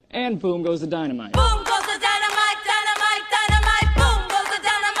And boom goes the dynamite. Boom goes the dynamite, dynamite, dynamite. Boom goes the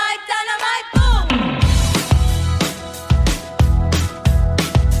dynamite, dynamite, boom.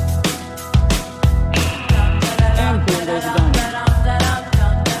 And boom goes the dynamite.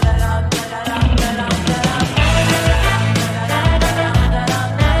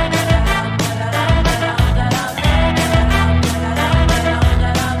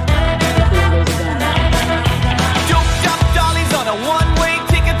 Doped up dollies on a one-way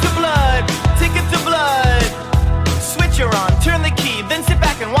ticket to blood. Ticket to blood. Switch her on, turn the key, then sit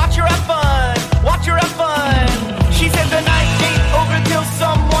back and watch her have fun. Watch her have fun. She said the night ain't over till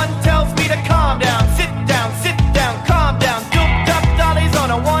someone tells me to calm down. Sit down, calm down. Doped up dollies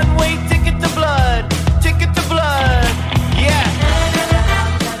on a one-way ticket to blood. Ticket to blood. Yeah.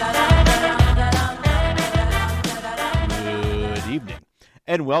 Good evening,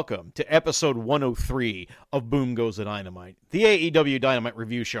 and welcome to episode 103 of Boom Goes the Dynamite, the AEW Dynamite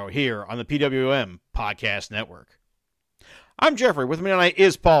review show here on the PWM Podcast Network. I'm Jeffrey. With me tonight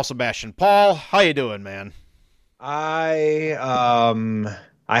is Paul Sebastian. Paul, how you doing, man? I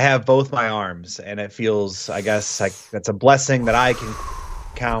have both my arms, and it feels, I guess, like that's a blessing that I can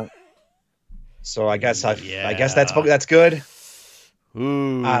count. So I guess I guess that's good.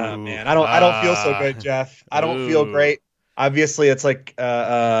 Ooh, I don't know, man. I don't feel so good, Jeff. I don't feel great. Obviously, it's like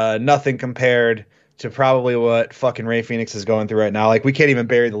nothing compared to probably what fucking Ray Phoenix is going through right now. Like, we can't even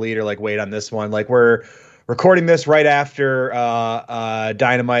bury the lead or like wait on this one. Like, we're recording this right after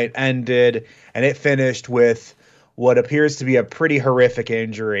Dynamite ended, and it finished with what appears to be a pretty horrific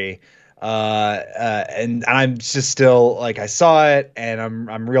injury. And I'm just still, like, I saw it, and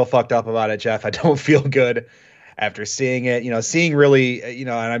I'm real fucked up about it, Jeff. I don't feel good after seeing it, seeing really,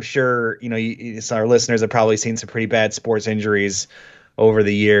 and I'm sure, our listeners have probably seen some pretty bad sports injuries over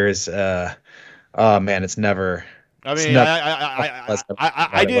the years. Oh man, it's never. I mean,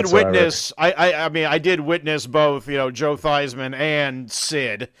 I did whatsoever. witness. I did witness both, Joe Theismann and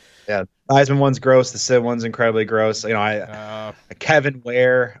Sid. Yeah, the Heisman one's gross. The Sid one's incredibly gross. Kevin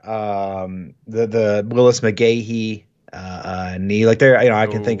Ware, the Willis McGahee knee. Like there, I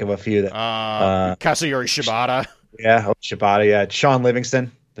can think of a few that. Katsuyori Shibata. Yeah, Shibata. Yeah, Sean Livingston.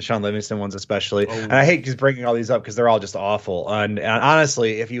 The Sean Livingston ones especially. And I hate just bringing all these up because they're all just awful. And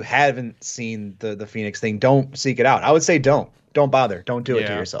honestly, if you haven't seen the Phoenix thing, don't seek it out. I would say don't bother. Don't do it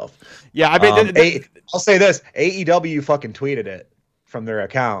to yourself. Yeah, I mean, I'll say this: AEW fucking tweeted it from their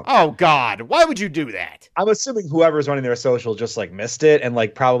account. Oh God, why would you do that? I'm assuming whoever's running their social just like missed it and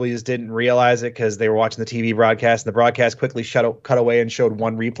like probably just didn't realize it because they were watching the TV broadcast, and the broadcast quickly cut away and showed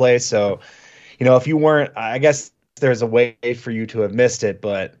one replay. So, if you weren't, I guess there's a way for you to have missed it,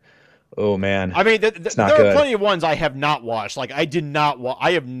 but oh man, I mean, there good. are plenty of ones I have not watched. Like I did not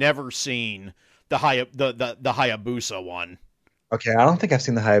I have never seen the Hayabusa one. Okay, I don't think I've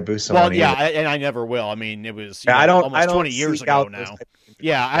seen the Hayabusa one. Well, yeah, either. and I never will. I mean, it was I don't almost 20 seek years ago out now. those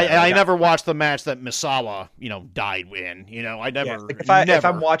Yeah, I never watched the match that Misawa, died in. I never. Yeah, like if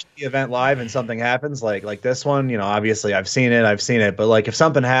I'm watching the event live and something happens, like this one, obviously I've seen it, but like if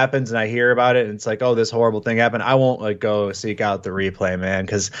something happens and I hear about it and it's like, oh, this horrible thing happened, I won't like go seek out the replay, man,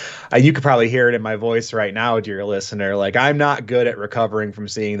 because you could probably hear it in my voice right now, dear listener. Like I'm not good at recovering from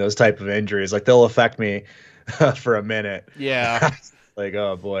seeing those type of injuries. Like they'll affect me for a minute. Yeah. Like,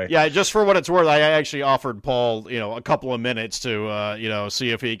 oh boy. Yeah, just for what it's worth, I actually offered Paul, a couple of minutes to,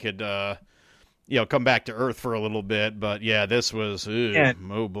 see if he could, come back to earth for a little bit. But yeah, this was,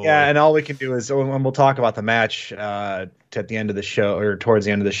 oh boy. Yeah, and all we can do is, and we'll talk about the match at the end of the show or towards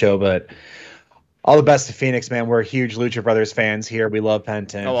the end of the show. But all the best to Phoenix, man. We're huge Lucha Brothers fans here. We love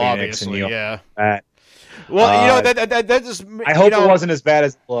Penta and Phoenix, obviously, yeah. Well, that just. I hope it wasn't as bad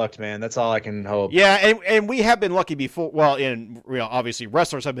as it looked, man. That's all I can hope. Yeah, and we have been lucky before. Well, obviously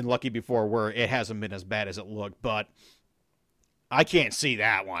wrestlers have been lucky before where it hasn't been as bad as it looked, but I can't see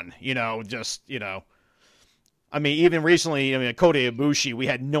that one. I mean, even recently, Kota Ibushi, we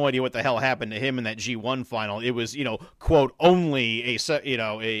had no idea what the hell happened to him in that G1 final. It was, quote, only a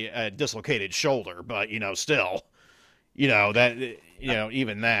dislocated shoulder, but still,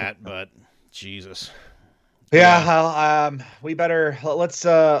 even that, but Jesus. Yeah, we better let's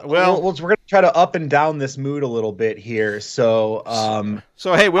we're gonna try to up and down this mood a little bit here. So hey,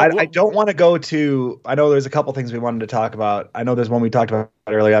 I don't want to go to. I know there's a couple things we wanted to talk about. I know there's one we talked about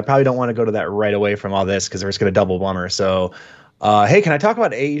earlier. I probably don't want to go to that right away from all this because we're just gonna double bummer. So, hey, can I talk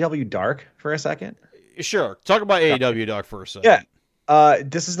about AEW Dark for a second? Sure, talk about AEW Dark for a second. Yeah.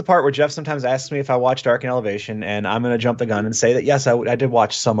 This is the part where Jeff sometimes asks me if I watch Dark and Elevation, and I'm going to jump the gun and say that, yes, I did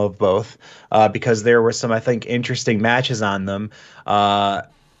watch some of both because there were some, I think, interesting matches on them.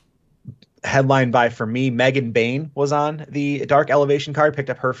 headlined by, for me, Megan Bain was on the Dark Elevation card, picked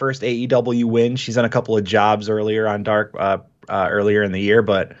up her first AEW win. She's done a couple of jobs earlier on Dark earlier in the year,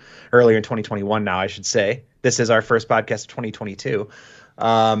 but earlier in 2021 now, I should say. This is our first podcast of 2022.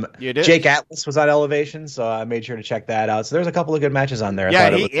 Jake Atlas was on Elevation, so I made sure to check that out. So there's a couple of good matches on there.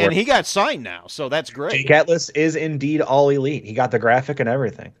 Yeah, he got signed now, so that's great. Jake Atlas is indeed all elite. He got the graphic and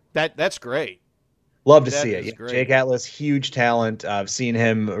everything. That's great. Love to see it. Yeah, Jake Atlas, huge talent. I've seen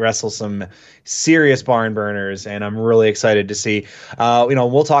him wrestle some serious barn burners, and I'm really excited to see.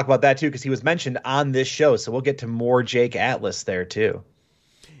 We'll talk about that too because he was mentioned on this show, so we'll get to more Jake Atlas there too.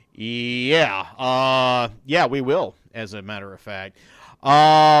 Yeah, we will. As a matter of fact.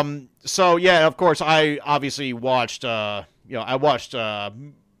 So yeah, of course, I obviously watched. I watched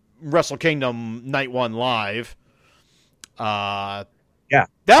Wrestle Kingdom Night 1 live. Yeah,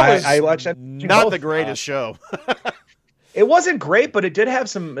 I watched that. Not the greatest show. It wasn't great, but it did have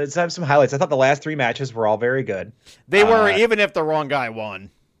some highlights. I thought the last 3 matches were all very good. They were, even if the wrong guy won.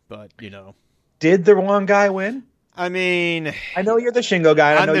 But did the wrong guy win? I mean, I know you're the Shingo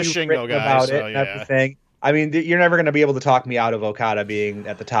guy. I'm the Shingo guy about so, it and everything. I mean, you're never going to be able to talk me out of Okada being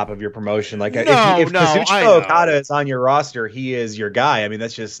at the top of your promotion. Like, if Kazuchika Okada is on your roster, he is your guy. I mean,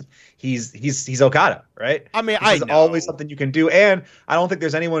 that's just he's Okada, right? I mean, there's always something you can do, and I don't think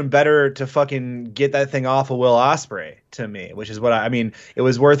there's anyone better to fucking get that thing off of Will Ospreay to me, which is what I mean. It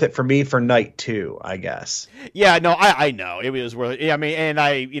was worth it for me for night 2, I guess. Yeah, no, I know it was worth it. I mean, and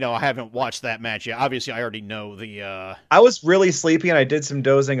I haven't watched that match yet. Obviously, I already know the. I was really sleepy and I did some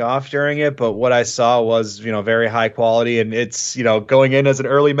dozing off during it, but what I saw was very high quality, and it's going in as an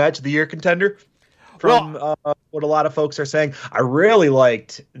early match of the year contender. From what a lot of folks are saying, I really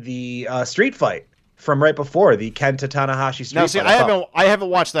liked the street fight from right before the Kenta Tanahashi street fight. I haven't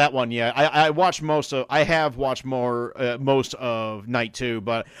watched that one yet. I have watched most of night 2,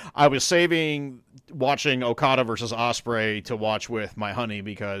 but I was saving watching Okada versus Ospreay to watch with my honey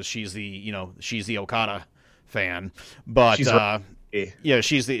because she's the Okada fan. But she's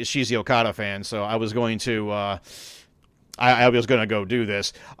the Okada fan, so I was going to. I was going to go do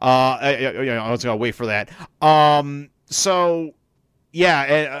this. I was going to wait for that. So,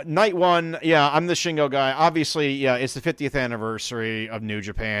 yeah, night 1, yeah, I'm the Shingo guy. Obviously, yeah, it's the 50th anniversary of New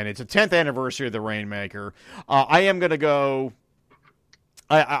Japan. It's the 10th anniversary of the Rainmaker. I am going to go.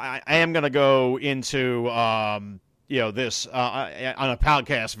 I am going to go into this on a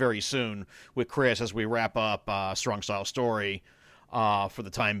podcast very soon with Chris as we wrap up Strong Style Story for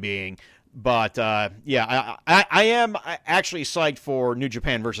the time being. But, I am actually psyched for New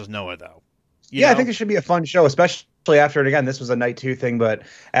Japan versus Noah, though. I think it should be a fun show, especially after, and again, this was a night 2 thing, but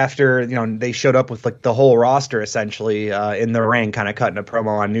after, they showed up with like the whole roster essentially in the ring, kind of cutting a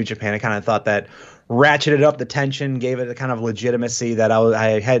promo on New Japan. I kind of thought that ratcheted up the tension, gave it a kind of legitimacy that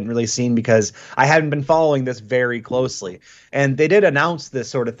I hadn't really seen because I hadn't been following this very closely. And they did announce this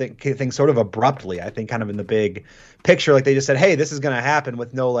sort of thing sort of abruptly, I think, kind of in the big picture. Like they just said, hey, this is going to happen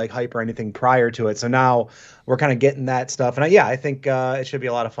with no like hype or anything prior to it. So now we're kind of getting that stuff. And I think it should be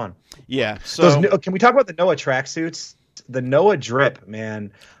a lot of fun. Yeah. So can we talk about the Noah tracksuits? The Noah drip,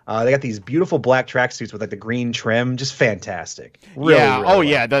 man. They got these beautiful black tracksuits with like the green trim, just fantastic. Really,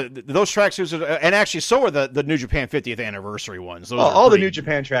 yeah. Those tracksuits, and actually, so are the New Japan 50th anniversary ones. All the New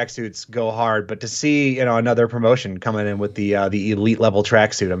Japan tracksuits go hard, but to see another promotion coming in with the elite level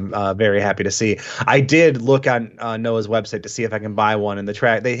tracksuit, I'm very happy to see. I did look on Noah's website to see if I can buy one, and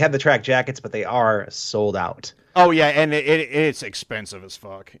they have the track jackets, but they are sold out. Oh yeah, and it's expensive as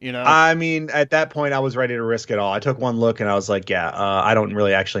fuck, I mean, at that point, I was ready to risk it all. I took one look and I was like, I don't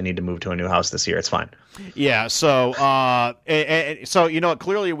really actually need to move to a new house this year. It's fine. Yeah. So, so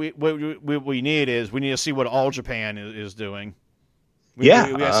clearly, we need to see what All Japan is doing.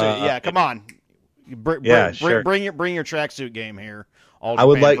 Come on. Bring your tracksuit game here. I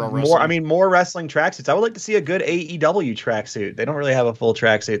would like more. I mean, more wrestling tracksuits. I would like to see a good AEW tracksuit. They don't really have a full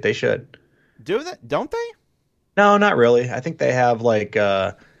tracksuit. They should. Do that? Don't they? No, not really. I think they have like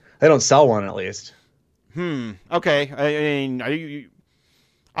they don't sell one at least. Okay. I mean,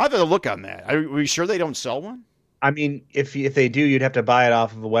 I have to look on that. Are we sure they don't sell one? I mean, if they do, you'd have to buy it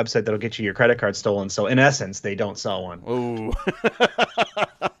off of a website that'll get you your credit card stolen. So in essence, they don't sell one. Ooh.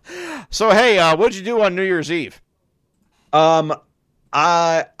 So hey, what'd you do on New Year's Eve?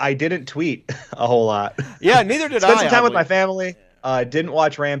 I didn't tweet a whole lot. Yeah, neither did I. Spent some time with my family. Didn't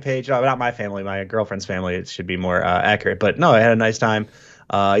watch Rampage. No, not my family, my girlfriend's family. It should be more accurate. But no, I had a nice time.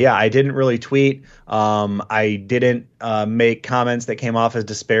 I didn't really tweet. I didn't make comments that came off as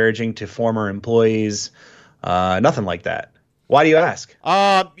disparaging to former employees. Nothing like that. Why do you ask?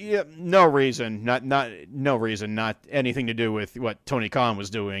 Yeah, no reason. No reason. Not anything to do with what Tony Khan was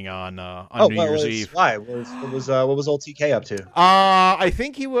doing on New Year's Eve. Why? What was old TK up to? I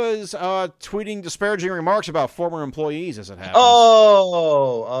think he was tweeting disparaging remarks about former employees as it happens.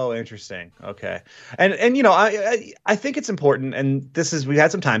 Oh, interesting. Okay, and I think it's important, and we've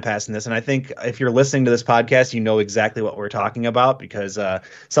had some time passing this, and I think if you're listening to this podcast, you know exactly what we're talking about because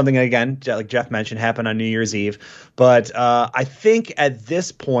something again, like Jeff mentioned, happened on New Year's Eve, but I think at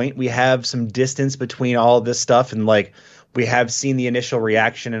this point we have some distance between all of this stuff, and like we have seen the initial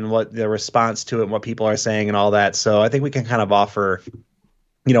reaction and what the response to it and what people are saying and all that. So I think we can kind of offer,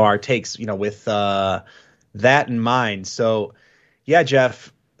 our takes, with that in mind. So yeah,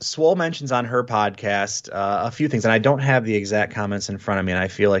 Jeff, Swole mentions on her podcast a few things, and I don't have the exact comments in front of me, and I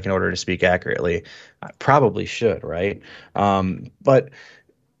feel like in order to speak accurately, I probably should, right? But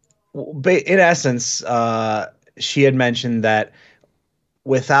in essence, she had mentioned that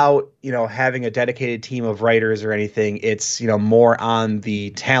without, having a dedicated team of writers or anything, it's, more on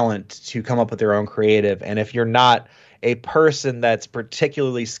the talent to come up with their own creative. And if you're not a person that's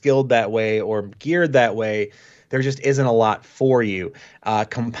particularly skilled that way or geared that way, there just isn't a lot for you.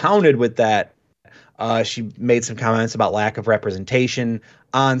 Compounded with that, she made some comments about lack of representation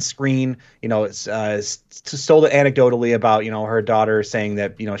on screen. It's told anecdotally about, her daughter saying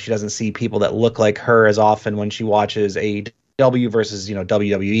that, she doesn't see people that look like her as often when she watches AEW versus,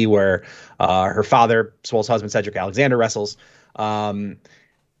 WWE, where her father, Swole's husband, Cedric Alexander, wrestles. And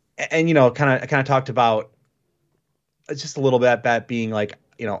kind of talked about just a little bit about being like,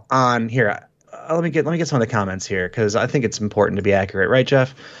 on here. Let me get some of the comments here because I think it's important to be accurate, right,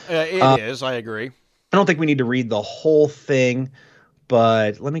 Jeff? It is. I agree. I don't think we need to read the whole thing,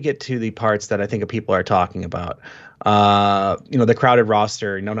 but let me get to the parts that I think people are talking about. The crowded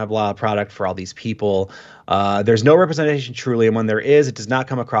roster, you don't have a lot of product for all these people. There's no representation truly, and when there is, it does not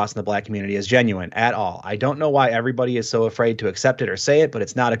come across in the black community as genuine at all. I don't know why everybody is so afraid to accept it or say it, but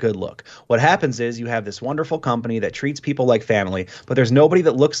it's not a good look. What happens is you have this wonderful company that treats people like family, but there's nobody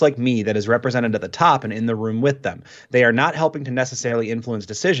that looks like me that is represented at the top and in the room with them. They are not helping to necessarily influence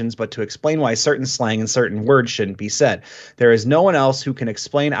decisions, but to explain why certain slang and certain words shouldn't be said. There is no one else who can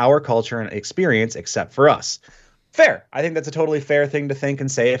explain our culture and experience except for us. Fair. I think that's a totally fair thing to think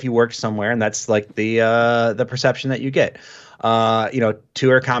and say if you work somewhere, and that's like the perception that you get. To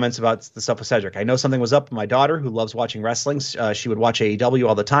her comments about the stuff with Cedric. I know something was up with my daughter who loves watching wrestling. She would watch AEW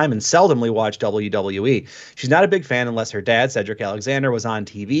all the time and seldomly watch WWE. She's not a big fan unless her dad, Cedric Alexander, was on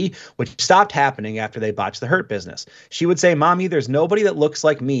TV, which stopped happening after they botched the Hurt Business. She would say, "Mommy, there's nobody that looks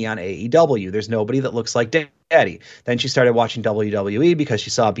like me on AEW. There's nobody that looks like Daddy." Then she started watching WWE because she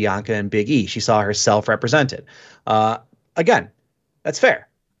saw Bianca and Big E. She saw herself represented. Again, that's fair.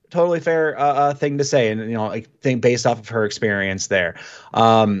 Totally fair thing to say, and I think based off of her experience there.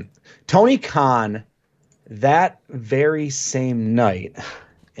 Tony Khan, that very same night,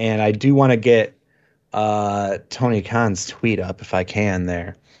 and I do want to get Tony Khan's tweet up if I can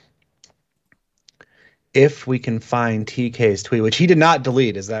there. If we can find TK's tweet, which he did not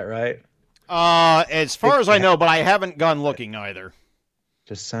delete, is that right? As far as I know, but I haven't gone looking either.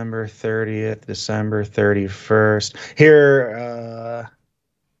 December 30th, December 31st. Here,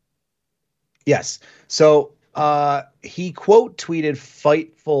 yes. So he quote tweeted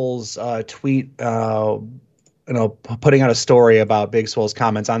Fightful's tweet, putting out a story about Big Swole's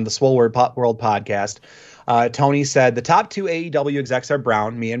comments on the Swole World podcast. Tony said, the top two AEW execs are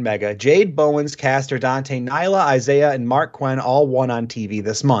Brown, me and Mega. Jade, Bowens, Caster, Dante, Nyla, Isaiah, and Mark Quinn all won on TV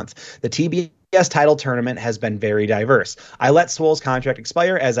this month. The TBS title tournament has been very diverse. I let Swole's contract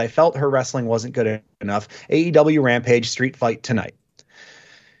expire as I felt her wrestling wasn't good enough. AEW Rampage Street Fight tonight.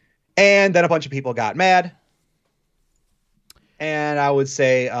 And then a bunch of people got mad. And I would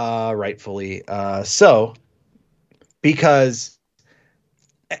say rightfully so. Because,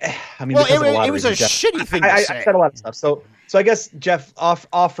 I mean, it was a shitty thing to say. I said a lot of stuff. So I guess, Jeff,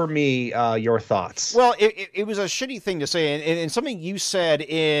 offer me your thoughts. Well, it was a shitty thing to say. And something you said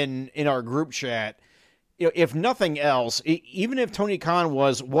in our group chat, if nothing else, even if Tony Khan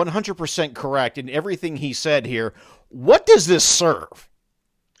was 100% correct in everything he said here, what does this serve?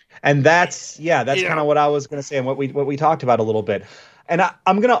 And that's kind of what I was going to say and what we talked about a little bit. And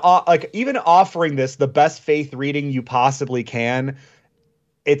I'm going to even offering this the best faith reading you possibly can,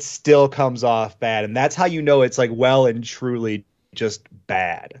 it still comes off bad. And that's how you know it's like well and truly just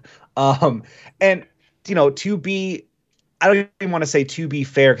bad. And to be, I don't even want to say to be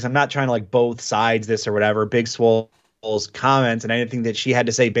fair, because I'm not trying to like both sides this or whatever. Big Swole's comments and anything that she had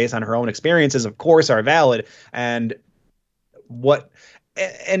to say based on her own experiences, of course, are valid. And one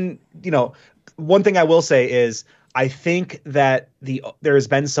thing I will say is I think that there has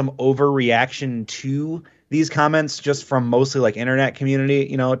been some overreaction to these comments just from mostly like internet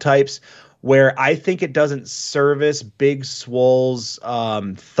community, types, where I think it doesn't service Big Swole's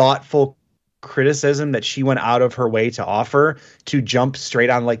thoughtful criticism that she went out of her way to offer, to jump straight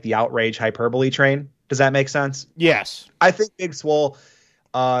on like the outrage hyperbole train. Does that make sense? Yes. I think Big Swole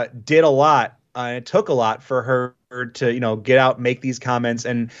did a lot. It took a lot for her to, get out, make these comments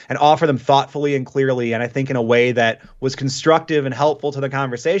and offer them thoughtfully and clearly. And I think in a way that was constructive and helpful to the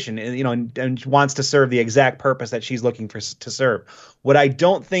conversation, and wants to serve the exact purpose that she's looking to serve. What I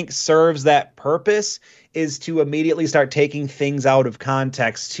don't think serves that purpose is to immediately start taking things out of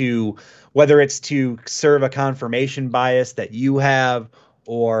context, to whether it's to serve a confirmation bias that you have,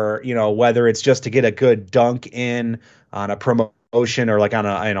 or, whether it's just to get a good dunk in on a promotion or like on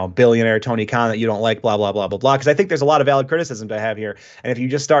a billionaire Tony Khan that you don't like, blah, blah, blah, blah, blah. Because I think there's a lot of valid criticism to have here. And if you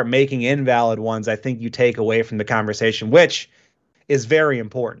just start making invalid ones, I think you take away from the conversation, which is very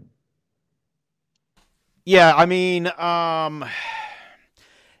important. Yeah, I mean,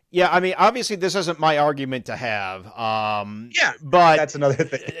 obviously this isn't my argument to have. But that's another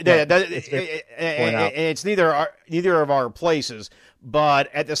thing. It's neither of our places. But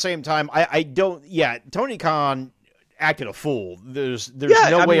at the same time, I don't. Yeah, Tony Khan acted a fool. There's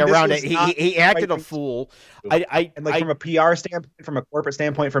no way around it. He acted a fool. From a PR standpoint, from a corporate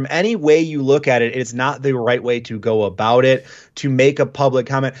standpoint, from any way you look at it, it's not the right way to go about it, to make a public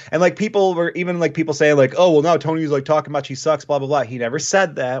comment. And like people saying like, oh, well, now Tony's like talking about she sucks, blah, blah, blah. He never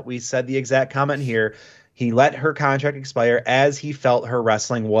said that. We said the exact comment here. He let her contract expire as he felt her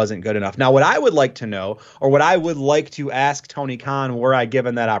wrestling wasn't good enough. Now, what I would like to know, or what I would like to ask Tony Khan, were I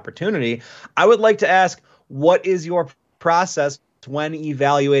given that opportunity, I would like to ask, what is your process when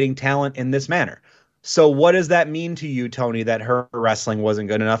evaluating talent in this manner? So what does that mean to you, Tony, that her wrestling wasn't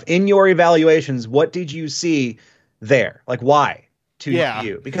good enough? In your evaluations, what did you see there? Like, why to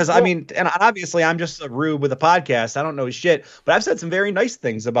you? Because, I mean, and obviously I'm just a rube with a podcast. I don't know shit, but I've said some very nice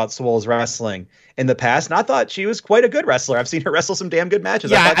things about Swole's wrestling in the past, and I thought she was quite a good wrestler. I've seen her wrestle some damn good matches.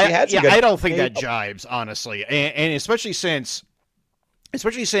 Yeah, I thought she had some good I don't think that jives, honestly. And especially since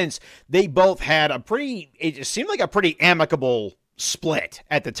they both had it seemed like a pretty amicable split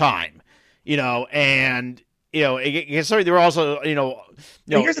at the time, and sorry, there were also,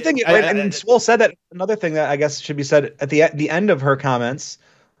 here's the thing, and Swole said that. Another thing that I guess should be said at the end of her comments,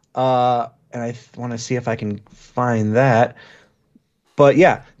 and I want to see if I can find that. But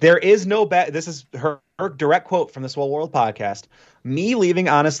yeah, there is no bad. This is her direct quote from the Swole World podcast. Me leaving,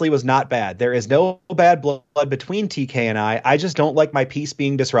 honestly, was not bad. There is no bad blood between TK and I. I just don't like my peace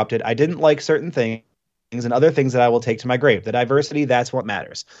being disrupted. I didn't like certain things and other things that I will take to my grave. The diversity, that's what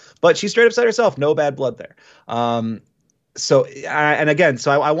matters. But she straight up said herself, no bad blood there. So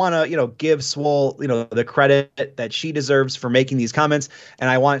I want to, give Swole, the credit that she deserves for making these comments. And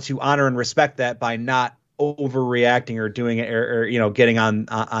I want to honor and respect that by not overreacting or doing it or getting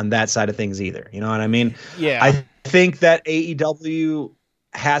on that side of things either. You know what I mean? Yeah. I think that AEW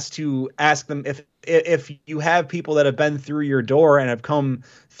has to ask them, if you have people that have been through your door and have come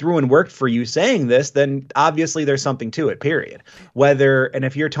through and worked for you saying this, then obviously there's something to it, period. And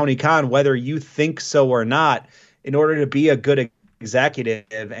if you're Tony Khan, whether you think so or not, in order to be a good executive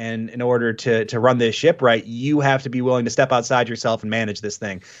and in order to run this ship right, you have to be willing to step outside yourself and manage this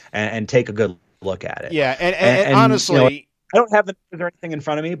thing and take a good look at it. Yeah. And honestly, I don't have the numbers or anything in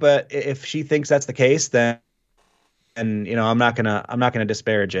front of me, but if she thinks that's the case, then, and I'm not gonna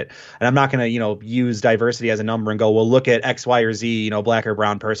disparage it, and I'm not gonna use diversity as a number and go, well, look at X, Y, or Z, black or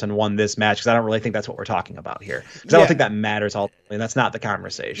brown person won this match, because I don't really think that's what we're talking about here. Because I don't think that matters ultimately, and that's not the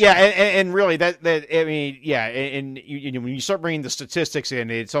conversation. Yeah, and really that I mean, yeah, and when you start bringing the statistics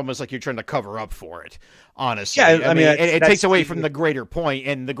in, it's almost like you're trying to cover up for it. Honestly, yeah, I mean, it takes away from the greater point,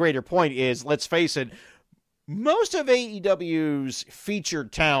 and the greater point is, let's face it, most of AEW's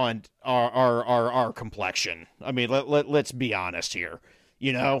featured talent are complexion. I mean, let's be honest here.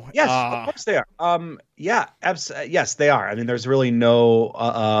 Yes, of course they are. Yes, they are. I mean, there's really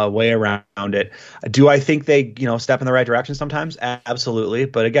no way around it. Do I think they step in the right direction sometimes? Absolutely,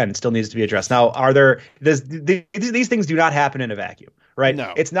 but again, it still needs to be addressed. Now, these things do not happen in a vacuum, right?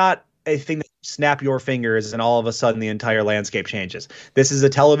 No, it's not a thing that you snap your fingers and all of a sudden the entire landscape changes. This is a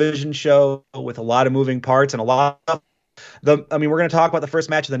television show with a lot of moving parts and a lot of we're going to talk about the first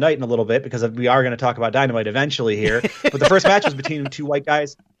match of the night in a little bit, because we are going to talk about Dynamite eventually here. But the first match was between two white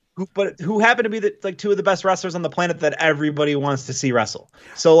guys who happen to be two of the best wrestlers on the planet that everybody wants to see wrestle.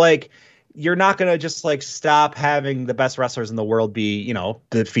 So you're not going to just stop having the best wrestlers in the world be,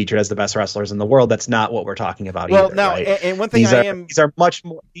 featured as the best wrestlers in the world. That's not what we're talking about either. Now, right? and one thing these are much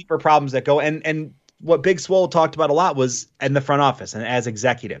more deeper problems that go, and what Big Swole talked about a lot was in the front office and as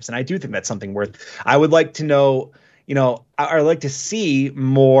executives. And I do think that's something I would like to know, I'd like to see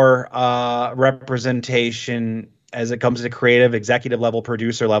more representation as it comes to creative, executive level,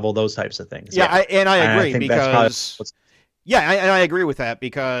 producer level, those types of things. Yeah, I agree think that's because I agree with that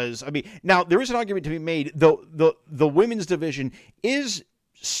because now there is an argument to be made. The women's division is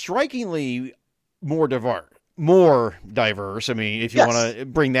strikingly more diverse. I mean, if you want to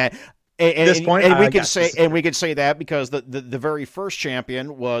bring that. And we could say that because the very first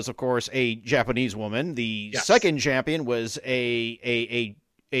champion was, of course, a Japanese woman. The second champion was a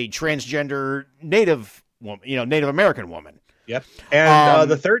transgender Native woman, Native American woman. Yep. And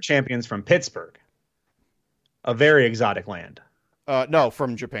the third champion's from Pittsburgh, a very exotic land. No,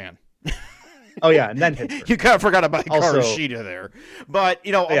 from Japan. Oh yeah, and then Pittsburgh. You kind of forgot about Hikaru Shida there, but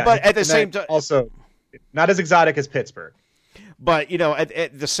but at the same time, also not as exotic as Pittsburgh. But,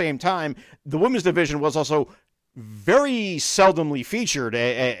 at the same time, the women's division was also very seldomly featured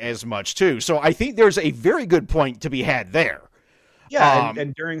as much, too. So I think there's a very good point to be had there. Yeah,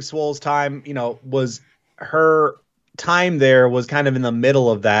 and during Swole's time, was her time there was kind of in the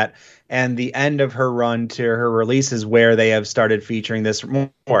middle of that. And the end of her run to her release is where they have started featuring this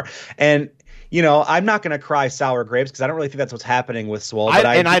more. And, I'm not going to cry sour grapes because I don't really think that's what's happening with Swole.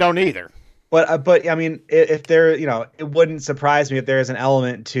 I don't either. But I mean, if there, it wouldn't surprise me if there is an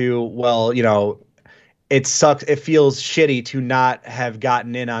element to, it sucks. It feels shitty to not have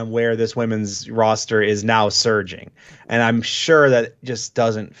gotten in on where this women's roster is now surging. And I'm sure that just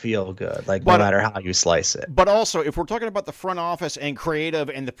doesn't feel good, no matter how you slice it. But also, if we're talking about the front office and creative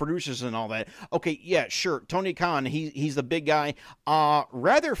and the producers and all that, okay, yeah, sure. Tony Khan, he's the big guy.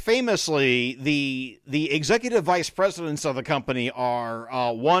 Rather famously, the executive vice presidents of the company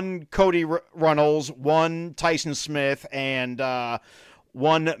are one Cody Runnels, one Tyson Smith, and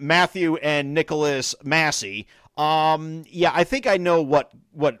one Matthew and Nicholas Massey. I think I know what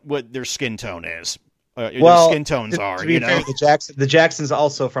their skin tone is. Their skin tones are. To be fair, the Jacksons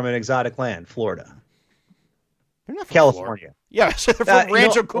also from an exotic land, Florida. They're not from California. Florida. Yeah, so they're from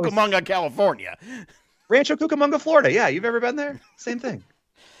Rancho Cucamonga, California. Rancho Cucamonga, Florida. Yeah, you've ever been there? Same thing.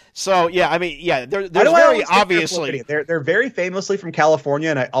 So there's very obviously they're very famously from California,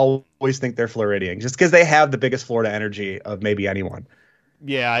 and I always think they're Floridian just because they have the biggest Florida energy of maybe anyone.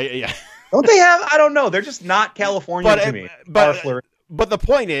 Yeah. Don't they have? I don't know. They're just not California to me. But the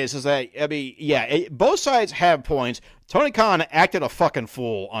point is that both sides have points. Tony Khan acted a fucking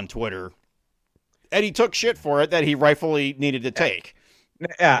fool on Twitter, and he took shit for it that he rightfully needed to take.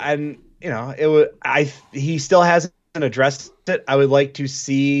 Yeah, and he still hasn't addressed it. I would like to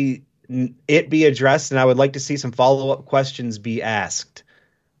see it be addressed, and I would like to see some follow-up questions be asked.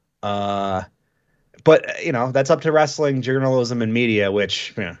 But that's up to wrestling journalism and media,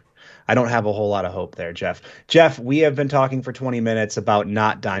 which I don't have a whole lot of hope there, Jeff. Jeff, we have been talking for 20 minutes about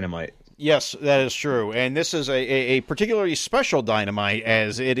not Dynamite. Yes, that is true. And this is a particularly special Dynamite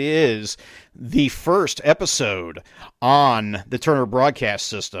as it is the first episode on the Turner Broadcast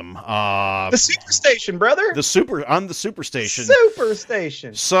System. The Superstation, brother. On the Superstation.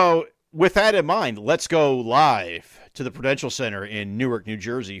 Superstation. So with that in mind, let's go live to the Prudential Center in Newark, New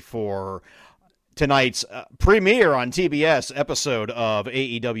Jersey for tonight's premiere on TBS episode of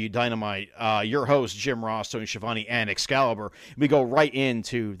AEW Dynamite. Your host, Jim Ross, Tony Schiavone, and Excalibur. We go right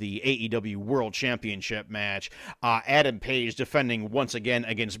into the AEW World Championship match. Adam Page defending once again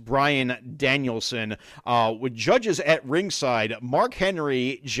against Bryan Danielson with judges at ringside, Mark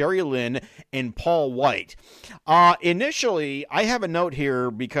Henry, Jerry Lynn, and Paul White. Initially, I have a note here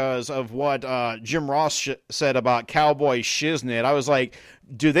because of what Jim Ross said about Cowboy Shiznit. I was like,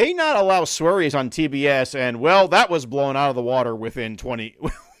 do they not allow swearies on TBS? And, well, that was blown out of the water within 20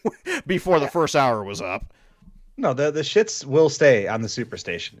 before the first hour was up. No, the shits will stay on the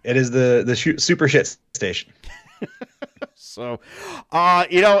Superstation. It is the super shit station. So,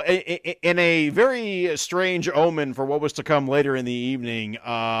 in a very strange omen for what was to come later in the evening,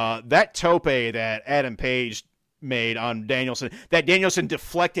 that tope that Adam Page made on Danielson, that Danielson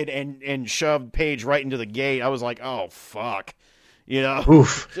deflected and shoved Page right into the gate. I was like, oh, fuck.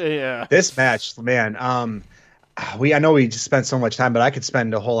 Oof. Yeah. This match, man. I know we just spent so much time, but I could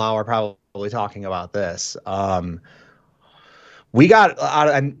spend a whole hour probably talking about this. We got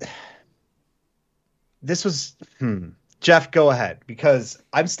and this was Jeff, go ahead, because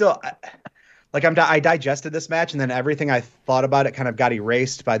I'm still I digested this match, and then everything I thought about it kind of got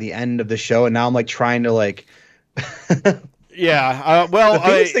erased by the end of the show, and now I'm trying to Yeah,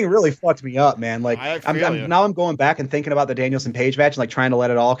 this thing really fucked me up, man. I'm going back and thinking about the Danielson Page match and trying to let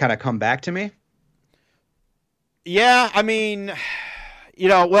it all kind of come back to me. Yeah, I mean,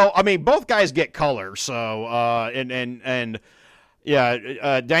 well, I mean, both guys get color, so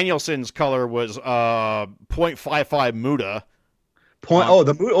Danielson's color was .55 Muda.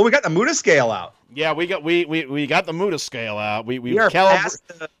 We got the Muda scale out. Yeah, we got the Muda scale out. We are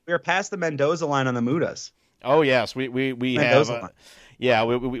past the Mendoza line on the Mudas. Oh yes, we have. Yeah,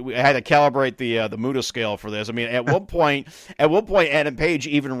 we had to calibrate the Muda scale for this. I mean, at one point, Adam Page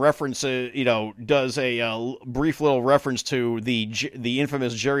even references, does a brief little reference to the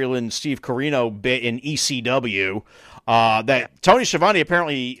infamous Jerry Lynn Steve Corino bit in ECW that Tony Schiavone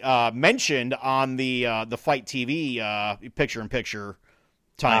apparently mentioned on the Fight TV picture-in-picture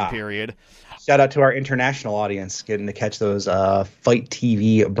time period. Shout out to our international audience getting to catch those Fight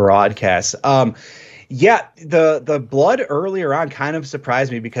TV broadcasts. Yeah, the blood earlier on kind of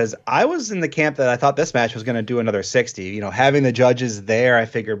surprised me because I was in the camp that I thought this match was going to do another 60. Having the judges there, I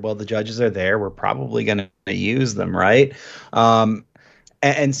figured, well, the judges are there. We're probably going to use them, right?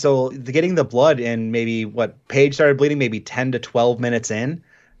 And so getting the blood in Page started bleeding maybe 10 to 12 minutes in,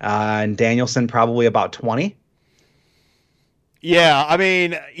 and Danielson probably about 20. Yeah, I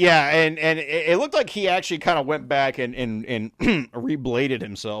mean, and it looked like he actually kind of went back and rebladed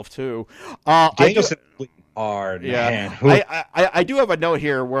himself too. Danielson hard, man. I do have a note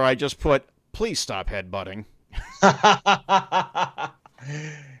here where I just put, please stop headbutting.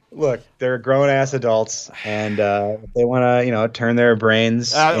 Look, they're grown ass adults, and if they want to, turn their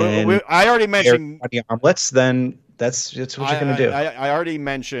brains. I already mentioned the omelets. Then that's what you're going to do. I already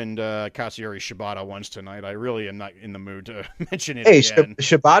mentioned Katsuyori Shibata once tonight. I really am not in the mood to mention it again.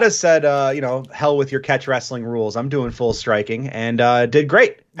 Shibata said, hell with your catch wrestling rules. I'm doing full striking, and did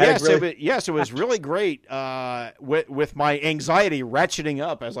great. It was really great with my anxiety ratcheting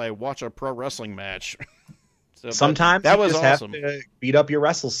up as I watch a pro wrestling match. So, sometimes that was just awesome. Have to beat up your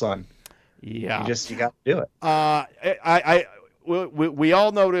wrestle son. Yeah, you got to do it. We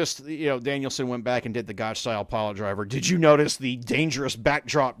all noticed, Danielson went back and did the Gotch style pile driver. Did you notice the dangerous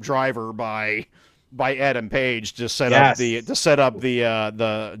backdrop driver by Adam Page to set up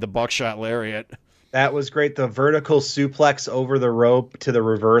the buckshot lariat? That was great. The vertical suplex over the rope to the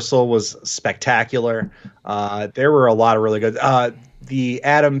reversal was spectacular. There were a lot of really good. The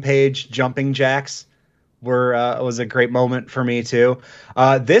Adam Page jumping jacks was a great moment for me too.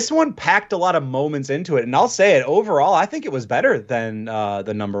 This one packed a lot of moments into it, and I'll say it overall, I think it was better than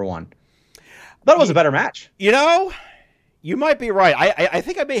the number one. I thought it was a better match. You might be right. I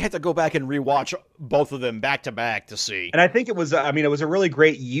think I may have to go back and rewatch both of them back to back to see. And I think it was a really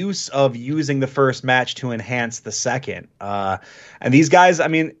great use of using the first match to enhance the second. And these guys,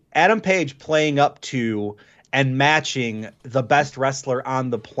 Adam Page playing up to and matching the best wrestler on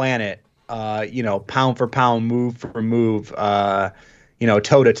the planet. Pound for pound, move for move, toe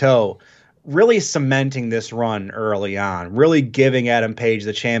to toe, really cementing this run early on, really giving Adam Page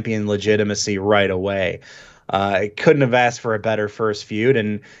the champion legitimacy right away. Couldn't have asked for a better first feud,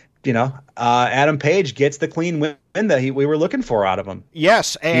 and Adam Page gets the clean win that we were looking for out of him.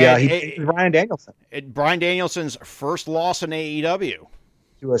 Yes, and he beat Bryan Danielson. Bryan Danielson's first loss in AEW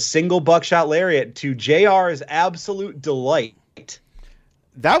to a single buckshot lariat to JR's absolute delight.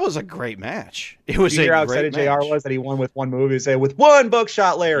 That was a great match. It was a how excited JR was that he won with one move. He said with one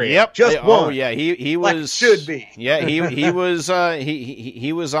buckshot lariat. Yep, just one. Oh yeah, he was should be. Yeah, he was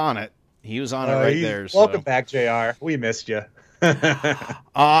he was on it. He was on it right there. Welcome back, JR. We missed you.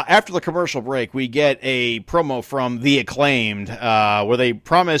 After the commercial break, we get a promo from The Acclaimed where they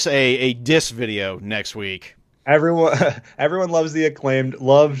promise a diss video next week. Everyone loves The Acclaimed.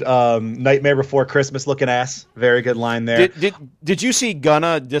 Loved Nightmare Before Christmas looking ass. Very good line there. Did you see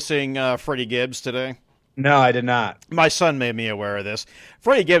Gunna dissing Freddie Gibbs today? No, I did not. My son made me aware of this.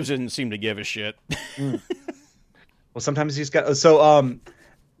 Freddie Gibbs didn't seem to give a shit. Well, sometimes he's got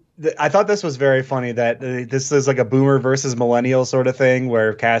I thought this was very funny that this is like a boomer versus millennial sort of thing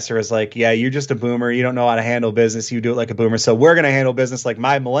where Caster is like, yeah, you're just a boomer. You don't know how to handle business. You do it like a boomer. So we're going to handle business like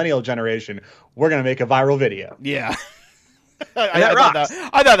my millennial generation. We're going to make a viral video. Yeah. I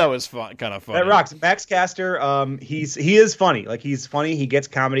thought that was fun, kind of funny. That rocks. Max Caster, he is funny. Like he's funny. He gets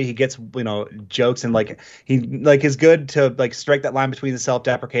comedy. He gets, jokes, and he is good to strike that line between the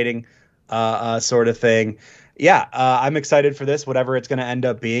self-deprecating sort of thing. Yeah, I'm excited for this, whatever it's going to end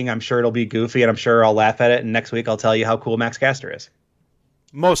up being. I'm sure it'll be goofy, and I'm sure I'll laugh at it, and next week I'll tell you how cool Max Caster is.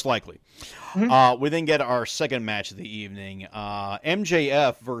 Most likely. Mm-hmm. We then get our second match of the evening,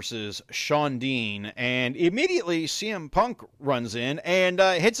 MJF versus Shawn Dean, and immediately CM Punk runs in and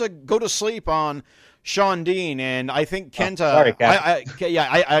hits a go-to-sleep on Shawn Dean, and I think Kenta... sorry,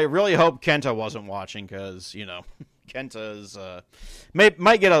 I really hope Kenta wasn't watching, because, Kenta's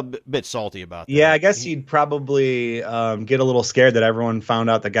might get a bit salty about that. Yeah, I guess he'd probably get a little scared that everyone found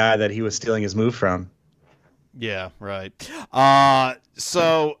out the guy that he was stealing his move from. Yeah, right.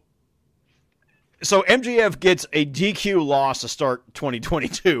 So MJF gets a DQ loss to start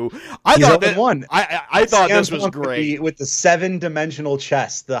 2022. He's thought up that one. I thought CM this was Punk great. with the 7-dimensional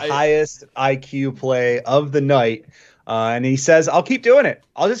chess, the highest IQ play of the night. And he says, I'll keep doing it.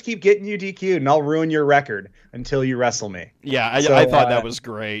 I'll just keep getting you DQ'd, and I'll ruin your record until you wrestle me. Yeah, I thought that was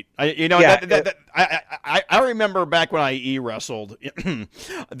great. I remember back when I wrestled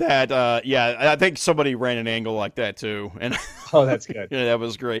that. I think somebody ran an angle like that too, and Oh, that's good. yeah, that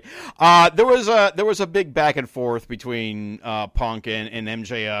was great. There was a big back and forth between Punk and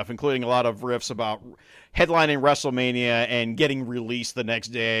MJF, including a lot of riffs about headlining WrestleMania and getting released the next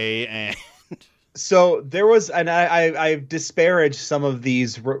day. And So there was, and I've disparaged some of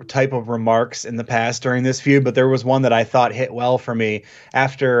these type of remarks in the past during this feud, but there was one that I thought hit well for me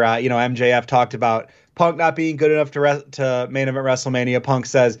after, MJF talked about Punk not being good enough to main event WrestleMania. Punk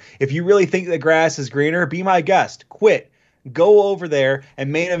says, if you really think the grass is greener, be my guest. Quit. Go over there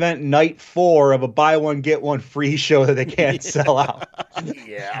and main event night 4 of a buy one get one free show that they can't sell out.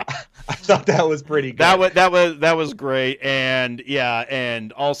 yeah. I thought that was pretty good. That was great,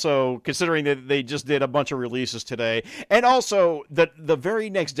 and also considering that they just did a bunch of releases today, and also the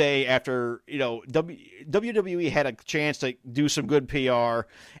very next day after WWE had a chance to do some good PR,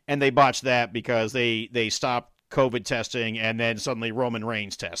 and they botched that because they stopped COVID testing, and then suddenly Roman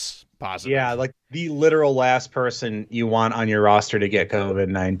Reigns tests positive. Yeah, like the literal last person you want on your roster to get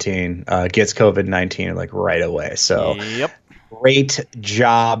COVID-19 gets COVID-19 like right away. So Yep. Great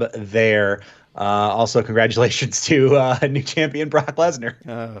job there. Also, congratulations to new champion Brock Lesnar.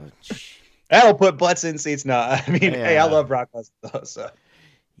 That'll put butts in seats. No, I mean, hey, I love Brock Lesnar though. So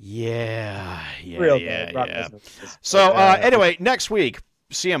Yeah. real good. Brock Lesnar is- So anyway, next week,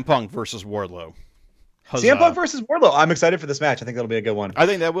 CM Punk versus Wardlow. Huzzah. CM Punk versus Wardlow. I'm excited for this match. I think that'll be a good one. I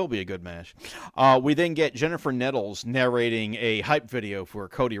think that will be a good match. We then get Jennifer Nettles narrating a hype video for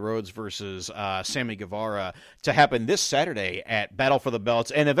Cody Rhodes versus Sammy Guevara to happen this Saturday at Battle for the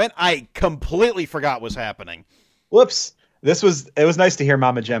Belts, an event I completely forgot was happening. Whoops. It was nice to hear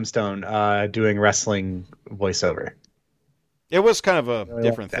Mama Gemstone doing wrestling voiceover. It was kind of a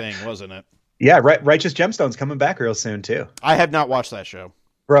different thing, wasn't it? Yeah, Righteous Gemstone's coming back real soon too. I have not watched that show.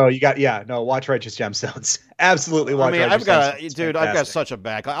 Bro, watch Righteous Gemstones. Absolutely watch. I mean, Righteous Gemstones. I've got such a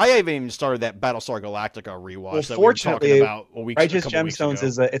back. I haven't even started that Battlestar Galactica rewatch that we were talking fortunately, about Righteous Gemstones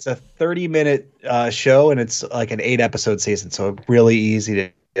is a 30-minute show, and it's like an 8-episode season, so really easy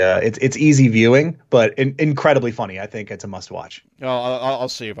to. It's easy viewing, but incredibly funny. I think it's a must watch. I'll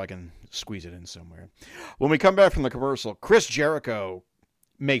see if I can squeeze it in somewhere. When we come back from the commercial, Chris Jericho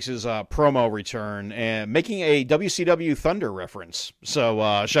makes his promo return and making a WCW Thunder reference.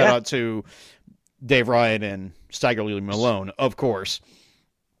 So shout out to Dave Ryan and Stagger Lee Malone, of course.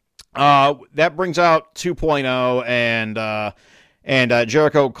 That brings out 2.0 and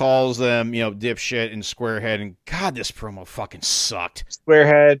Jericho calls them, dipshit and squarehead. And God, this promo fucking sucked.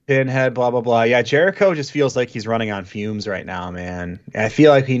 Squarehead, pinhead, blah, blah, blah. Yeah, Jericho just feels like he's running on fumes right now, man. I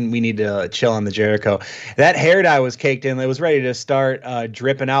feel like we need to chill on the Jericho. That hair dye was caked in. It was ready to start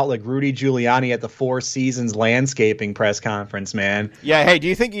dripping out like Rudy Giuliani at the Four Seasons landscaping press conference, man. Yeah, hey, do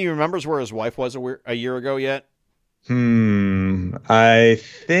you think he remembers where his wife was a year ago yet? I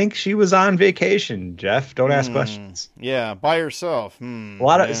think she was on vacation, Jeff. Don't ask questions. Yeah, by herself. A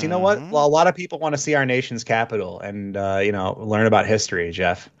lot of, you know what? Well, a lot of people want to see our nation's capital and, learn about history,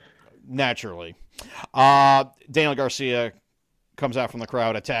 Jeff. Naturally. Daniel Garcia comes out from the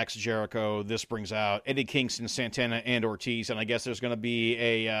crowd, attacks Jericho. This brings out Eddie Kingston, Santana, and Ortiz. And I guess there's going to be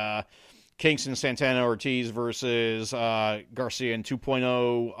a Kingston, Santana, Ortiz versus Garcia in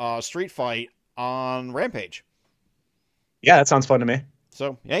 2.0 street fight on Rampage. Yeah, that sounds fun to me.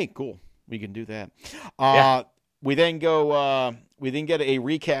 So, hey, cool. We can do that. Yeah. We then get a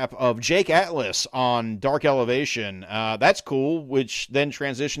recap of Jake Atlas on Dark Elevation. That's cool, which then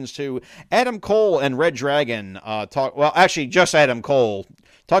transitions to Adam Cole and Red Dragon just Adam Cole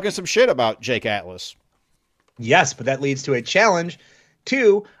talking some shit about Jake Atlas. Yes, but that leads to a challenge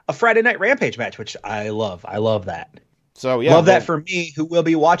to a Friday Night Rampage match, which I love. I love that. So, yeah. Love that for me, who will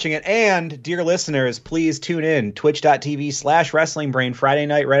be watching it. And, dear listeners, please tune in. Twitch.tv/WrestlingBrain Friday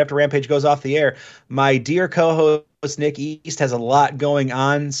night, right after Rampage goes off the air. My dear co-host, Nick East, has a lot going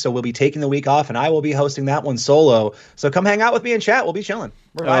on, so we'll be taking the week off, and I will be hosting that one solo. So come hang out with me and chat. We'll be chilling.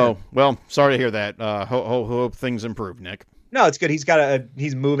 We're vibing. Oh, well, sorry to hear that. Hope things improve, Nick. No, it's good.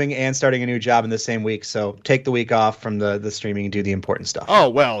 He's moving and starting a new job in the same week, so take the week off from the streaming and do the important stuff. Oh,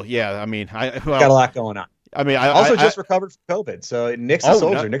 well, yeah. I mean, got a lot going on. I mean, Also just recovered from COVID. So Nick's a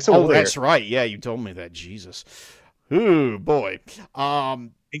soldier. Nick's a warrior. That's right. Yeah, you told me that. Jesus. Ooh, boy.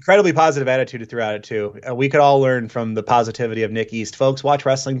 Incredibly positive attitude throughout it too. We could all learn from the positivity of Nick East. Folks, watch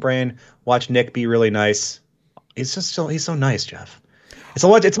Wrestling Brain. Watch Nick be really nice. He's so nice, Jeff.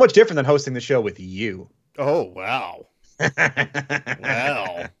 It's much different than hosting the show with you. Oh, wow.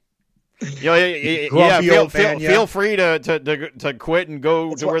 Wow. Feel free to quit and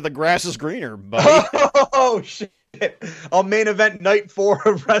go to where the grass is greener, buddy. Oh shit! I'll main event night 4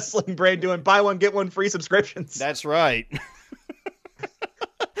 of Wrestling Brain doing buy one get one free subscriptions. That's right.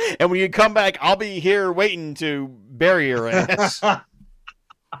 And when you come back, I'll be here waiting to bury your ass.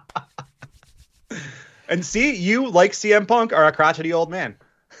 And see, you like CM Punk are a crotchety old man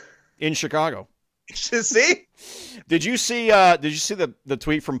in Chicago. See? Did you see the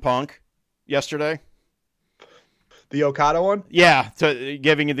tweet from Punk yesterday? The Okada one? Yeah,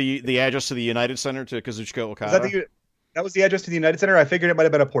 giving the address to the United Center to Kazuchika Okada. That was the address to the United Center? I figured it might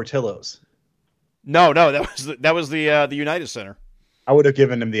have been a Portillo's. No, that was the United Center. I would have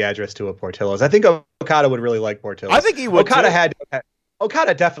given him the address to a Portillo's. I think Okada would really like Portillo's. I think he would.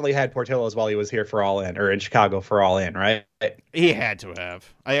 Okada definitely had Portillo's while he was here for All In, or in Chicago for All In, right? He had to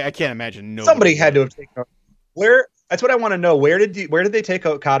have. I can't imagine. Somebody had to have taken. Where? That's what I want to know. Where did they take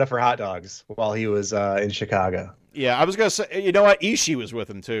Okada for hot dogs while he was in Chicago? Yeah, I was gonna say. You know what? Ishii was with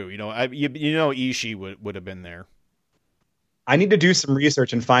him too. Ishii would have been there. I need to do some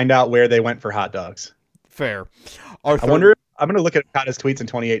research and find out where they went for hot dogs. Fair. I wonder. I'm going to look at Okada's tweets in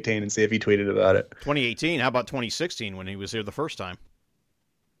 2018 and see if he tweeted about it. 2018? How about 2016 when he was here the first time?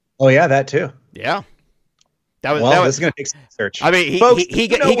 Oh, yeah, that too. Yeah. This is going to take some research. I mean, folks, he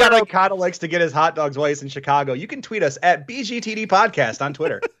got Okada likes to get his hot dogs while he's in Chicago. You can tweet us at BGTD Podcast on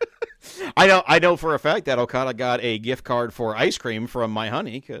Twitter. I know for a fact that Okada got a gift card for ice cream from My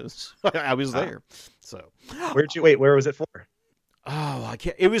Honey because I was there. So where was it for? Oh, I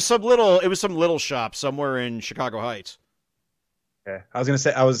can't. It was some little shop somewhere in Chicago Heights. Okay. I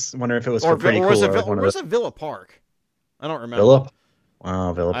was wondering if it was or for Pretty Cool. Or was it Villa Park? I don't remember. Villa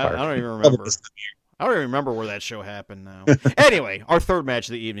Park. I don't even remember. I don't even remember where that show happened now. Anyway, our third match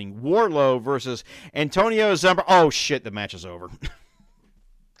of the evening, Wardlow versus Antonio Zambrano. Oh, shit, the match is over.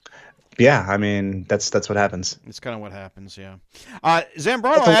 Yeah, I mean, that's what happens. It's kind of what happens, yeah.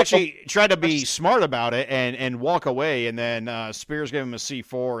 Zambrano actually tried to be smart about it and walk away, and then Spears gave him a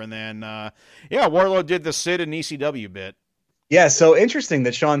C4, and then, Wardlow did the Sid and ECW bit. Yeah, so interesting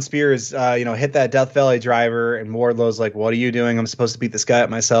that Sean Spears, hit that Death Valley driver, and Wardlow's like, "What are you doing? I'm supposed to beat this guy up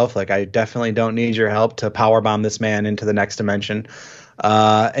myself. Like, I definitely don't need your help to powerbomb this man into the next dimension."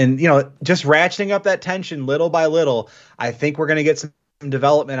 And just ratcheting up that tension little by little. I think we're going to get some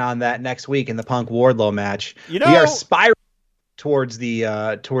development on that next week in the Punk Wardlow match. We are spiraling towards the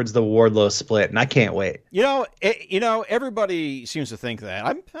Wardlow split, and I can't wait. Everybody seems to think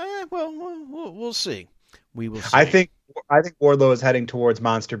that. We'll see. We will see. I think Wardlow is heading towards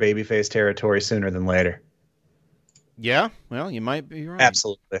monster babyface territory sooner than later. Yeah, well, you might be right.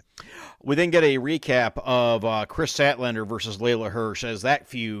 Absolutely. We then get a recap of Chris Statlander versus Layla Hirsch as that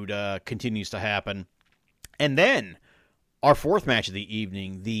feud continues to happen. And then our fourth match of the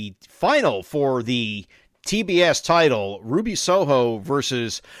evening, the final for the TBS title, Ruby Soho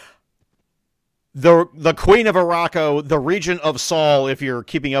versus the Queen of Araco, the Regent of Saul, if you're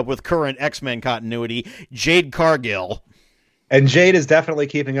keeping up with current X-Men continuity, Jade Cargill. And Jade is definitely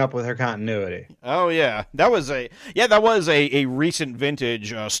keeping up with her continuity. Oh yeah, that was a recent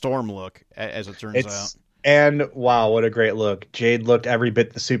vintage Storm look, as it turns out. And wow, what a great look! Jade looked every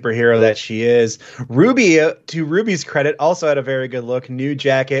bit the superhero that she is. Ruby, to Ruby's credit, also had a very good look. New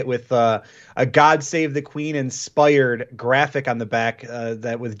jacket with a "God Save the Queen" inspired graphic on the back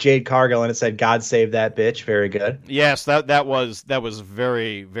that with Jade Cargill, and it said "God Save that bitch." Very good. Yes, that was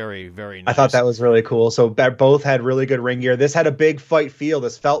very, very, very nice. I thought that was really cool. So both had really good ring gear. This had a big fight feel.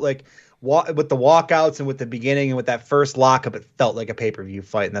 This felt like with the walkouts and with the beginning and with that first lockup, it felt like a pay-per-view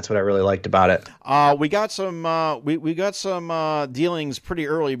fight, and that's what I really liked about it. We got some we got some dealings pretty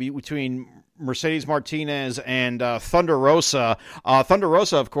early between Mercedes Martinez and Thunder Rosa. Thunder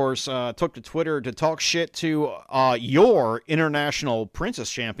Rosa, of course, took to Twitter to talk shit to your international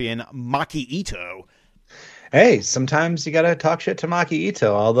princess champion, Maki Ito. Hey, sometimes you gotta talk shit to Maki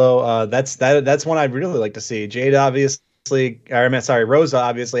Ito. Although that's one I'd really like to see. Jade Rosa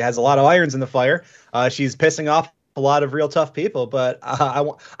obviously has a lot of irons in the fire. She's pissing off a lot of real tough people, but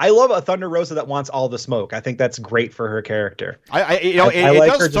I love a Thunder Rosa that wants all the smoke. I think that's great for her character. I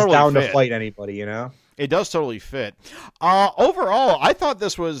like her just down to fight anybody. It does totally fit. Overall, I thought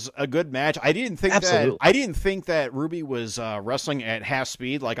this was a good match. I didn't think that Ruby was wrestling at half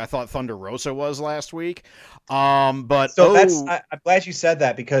speed like I thought Thunder Rosa was last week. I'm glad you said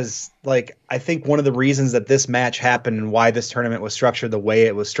that, because like I think one of the reasons that this match happened and why this tournament was structured the way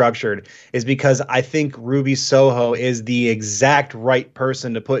it was structured is because I think Ruby Soho is the exact right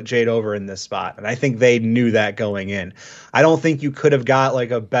person to put Jade over in this spot, and I think they knew that going in. I don't think you could have got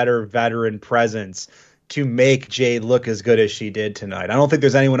like a better veteran presence to make Jade look as good as she did tonight. I don't think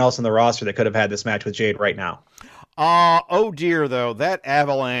there's anyone else on the roster that could have had this match with Jade right now. Oh dear, though, that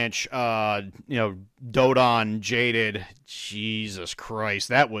Avalanche, Dodon Jaded, Jesus Christ,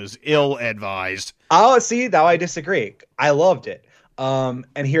 that was ill-advised. Oh, see, now I disagree. I loved it. And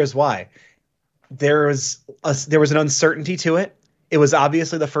here's why. There was an uncertainty to it. It was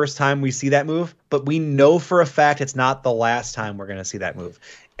obviously the first time we see that move, but we know for a fact it's not the last time we're going to see that move.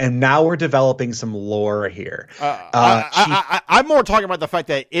 And now we're developing some lore here. I'm more talking about the fact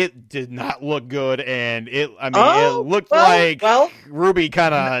that it did not look good, and it looked like Ruby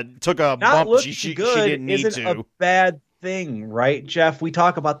kind of took a bump she didn't need isn't to. A bad thing, right, Jeff? We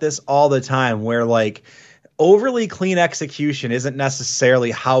talk about this all the time, where like overly clean execution isn't necessarily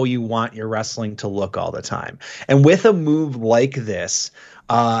how you want your wrestling to look all the time. And with a move like this,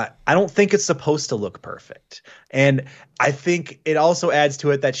 I don't think it's supposed to look perfect. And I think it also adds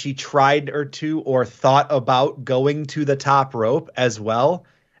to it that she tried or thought about going to the top rope as well,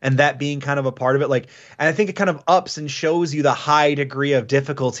 and that being kind of a part of it. And I think it kind of ups and shows you the high degree of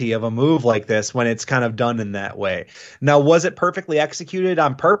difficulty of a move like this when it's kind of done in that way. Now, was it perfectly executed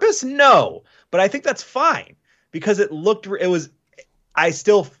on purpose? No, but I think that's fine, because I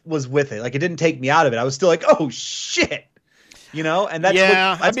still was with it. Like, it didn't take me out of it. I was still like, oh shit. And that's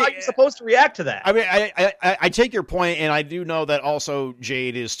how you're supposed to react to that. I mean, I take your point, and I do know that also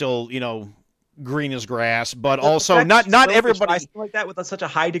Jade is still, green as grass, but also not everybody like that with such a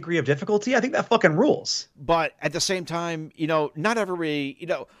high degree of difficulty. I think that fucking rules. But at the same time, not everybody,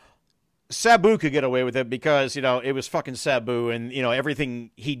 Sabu could get away with it because, it was fucking Sabu, and,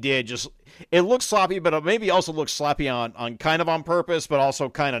 everything he did it looked sloppy, but it maybe also looked sloppy on kind of on purpose, but also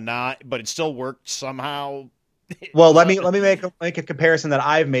kind of not, but it still worked somehow. Well, let me make a comparison that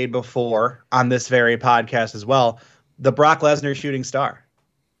I've made before on this very podcast as well. The Brock Lesnar shooting star.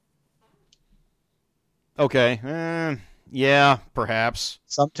 Okay. Yeah, perhaps.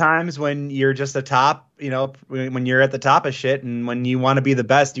 Sometimes when you're just a top, when you're at the top of shit and when you want to be the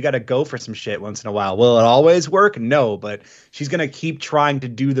best, you got to go for some shit once in a while. Will it always work? No, but she's going to keep trying to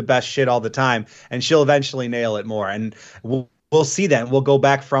do the best shit all the time, and she'll eventually nail it more. And we'll see that. We'll go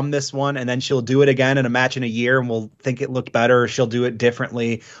back from this one, and then she'll do it again in a match in a year, and we'll think it looked better, or she'll do it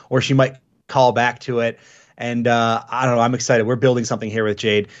differently, or she might call back to it. And I don't know. I'm excited. We're building something here with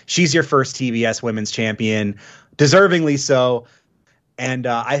Jade. She's your first TBS Women's Champion, deservingly so. And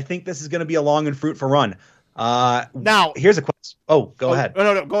I think this is going to be a long and fruitful run. Now, here's a question. Oh, go ahead.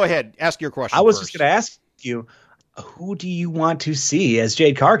 No, go ahead. Ask your question. I was just going to ask you, who do you want to see as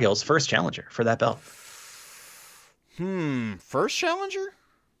Jade Cargill's first challenger for that belt? First challenger?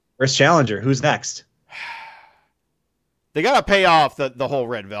 First challenger. Who's next? They got to pay off the whole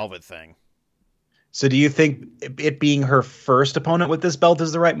Red Velvet thing. So do you think it being her first opponent with this belt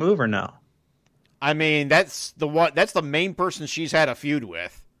is the right move or no? I mean, that's the main person she's had a feud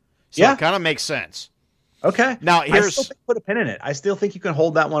with. So it kind of makes sense. Okay. Now, I still think put a pin in it. I still think you can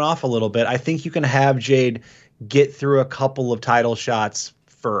hold that one off a little bit. I think you can have Jade get through a couple of title shots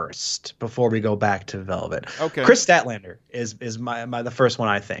first before we go back to Velvet. Okay. Chris Statlander is the first one.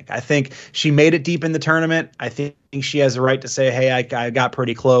 I think she made it deep in the tournament. I think she has the right to say, hey, I got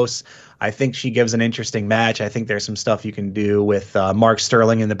pretty close. I think she gives an interesting match. I think there's some stuff you can do with Mark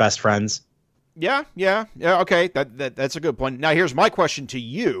Sterling and the Best Friends. Yeah. Okay. That's a good point. Now here's my question to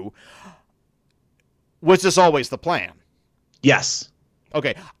you. Was this always the plan? Yes.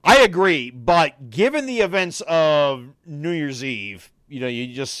 Okay. I agree. But given the events of New Year's Eve,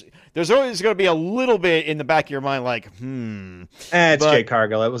 there's always going to be a little bit in the back of your mind like, It's Jade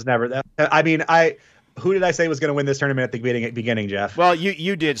Cargill. It was never that. I mean, who did I say was going to win this tournament at the beginning, Jeff? Well,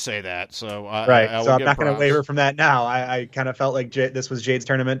 you did say that, so right. I so I'm not going to waver from that now. I kind of felt like this was Jade's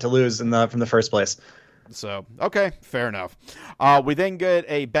tournament to lose from the first place. So okay, fair enough. We then get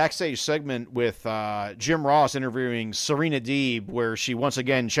a backstage segment with Jim Ross interviewing Serena Deeb, where she once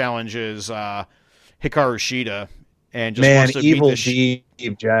again challenges Hikaru Shida. And just wants to Evil beat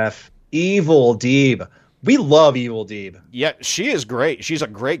Deeb, Jeff. Evil Deeb. We love Evil Deeb. Yeah, she is great. She's a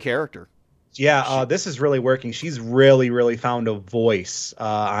great character. Yeah, this is really working. She's really, really found a voice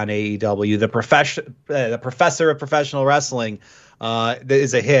on AEW. The professor of professional wrestling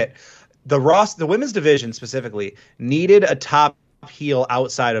is a hit. the women's division specifically needed a top heel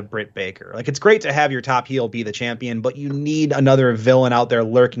outside of Britt Baker. Like, it's great to have your top heel be the champion, but you need another villain out there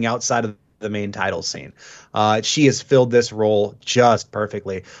lurking outside of the main title scene. She has filled this role just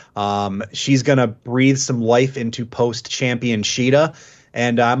perfectly. She's going to breathe some life into post-champion Sheeta,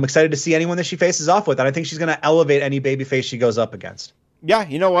 and I'm excited to see anyone that she faces off with, and I think she's going to elevate any babyface she goes up against. Yeah,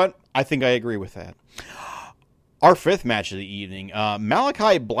 you know what? I think I agree with that. Our fifth match of the evening,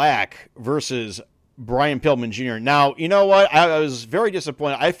 Malachi Black versus Brian Pillman Jr. Now, you know what? I was very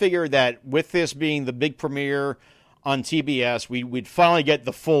disappointed. I figured that with this being the big premiere on TBS, we'd finally get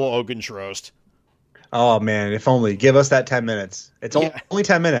the full Ogun's roast. Oh, man, if only. Give us that 10 minutes. It's only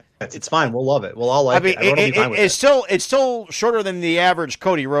 10 minutes. It's fine. We'll love it. We'll all like it. Everyone will be fine with it. It's still shorter than the average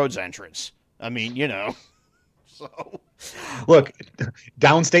Cody Rhodes entrance. I mean, you know. So, look,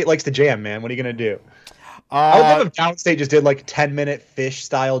 Downstate likes to jam, man. What are you going to do? I would love if Downstate just did like 10-minute Fish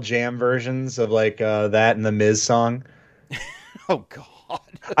style jam versions of like that and the Miz song. Oh God!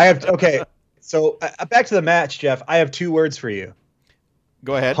 Okay. So back to the match, Jeff. I have 2 words for you.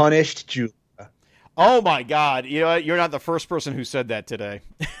 Go ahead. Punished Julia. Oh my God! You know what? You're not the first person who said that today.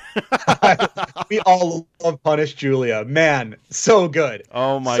 We all love Punished Julia. Man, so good.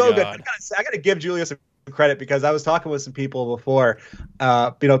 Oh my God. God! I gotta give Julia some credit because I was talking with some people before,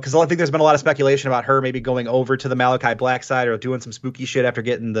 because I think there's been a lot of speculation about her maybe going over to the Malachi Black side or doing some spooky shit after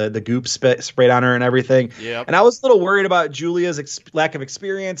getting the goop sprayed on her and everything. Yep. And I was a little worried about Julia's lack of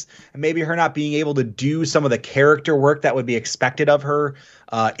experience and maybe her not being able to do some of the character work that would be expected of her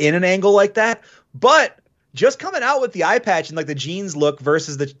in an angle like that. But just coming out with the eye patch and like the jeans look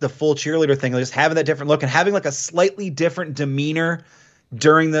versus the full cheerleader thing, like just having that different look and having like a slightly different demeanor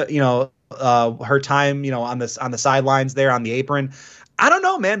during the, her time, on the sidelines there on the apron. I don't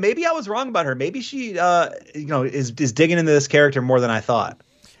know, man. Maybe I was wrong about her. Maybe she, is digging into this character more than I thought.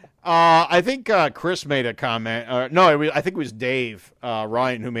 I think Chris made a comment. I think it was Dave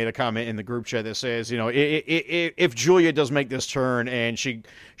Ryan who made a comment in the group chat that says, if Julia does make this turn and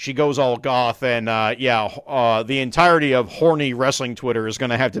she goes all goth, and the entirety of horny wrestling Twitter is going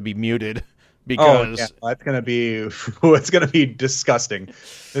to have to be muted. Because it's gonna be disgusting.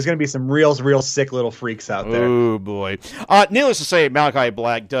 There's gonna be some real sick little freaks out there. Oh boy! Needless to say, Malachi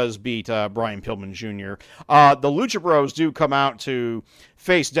Black does beat Brian Pillman Jr. The Lucha Bros do come out to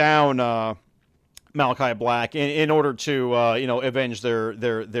face down Malachi Black in order to avenge their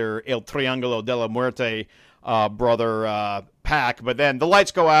El Triángulo de la Muerte brother Pac, but then the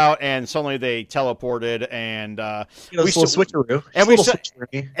lights go out and suddenly they teleported, and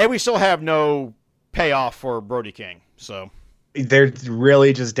we still have no payoff for Brody King. So they're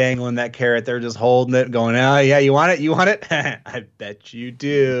really just dangling that carrot. They're just holding it, going, "Oh yeah, you want it? I bet you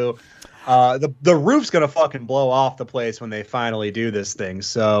do." The roof's gonna fucking blow off the place when they finally do this thing.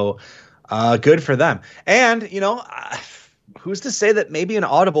 So good for them. And who's to say that maybe an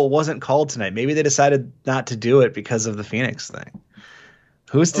audible wasn't called tonight? Maybe they decided not to do it because of the Phoenix thing.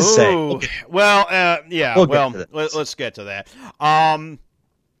 Who's to say? Well, let's get to that.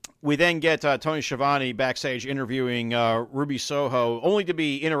 We then get Tony Schiavone backstage interviewing Ruby Soho, only to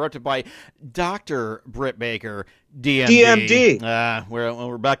be interrupted by Dr. Britt Baker, DMD.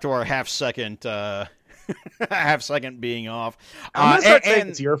 We're back to our half second being off. I'm gonna start saying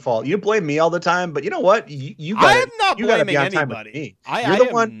it's your fault. You blame me all the time, but you know what? You got. I am not blaming anybody. You're the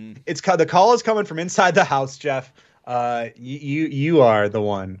one. The call is coming from inside the house, Jeff. You are the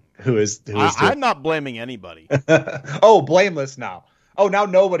one who is. I'm not blaming anybody. Oh, blameless now. Oh, now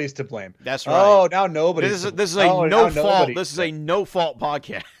nobody's to blame. That's right. Oh, now nobody's. This is a no fault. This is a no fault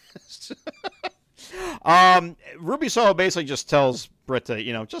podcast. Ruby Soho basically just tells Britt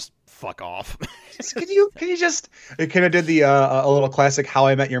to, just fuck off. Can you just kind of did the a little classic How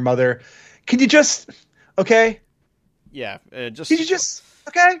I Met Your Mother? Can you just okay? Yeah, Can you just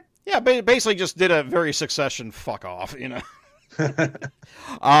okay? Yeah, basically just did a very Succession fuck off,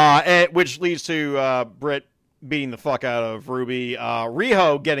 which leads to Britt beating the fuck out of Ruby.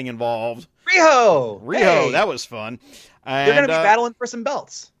 Riho getting involved. Riho, hey. That was fun. And they're going to be battling for some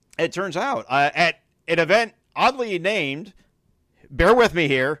belts. It turns out at an event oddly named, bear with me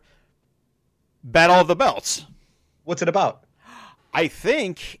here, Battle of the Belts. What's it about? I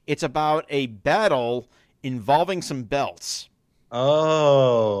think it's about a battle involving some belts.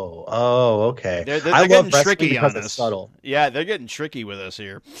 Oh, okay. They're I getting love tricky on it's us. subtle. Yeah, they're getting tricky with us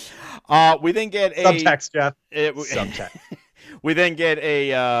here. We then get a subtext, Jeff. Subtext. We then get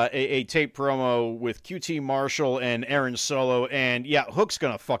a tape promo with QT Marshall and Aaron Solo, and Hook's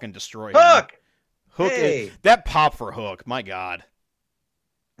gonna fucking destroy him. Hook. Hey. That pop for Hook, my God.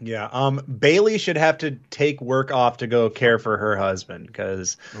 Yeah. Bailey should have to take work off to go care for her husband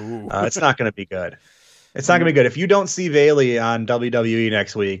because it's not going to be good. It's not going to be good. If you don't see Bailey on WWE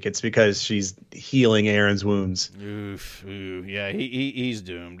next week, it's because she's healing Aaron's wounds. Oof, yeah, he's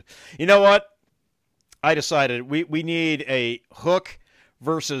doomed. You know what? I decided we need a Hook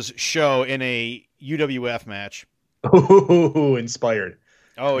versus Show in a UWF match. Ooh, inspired.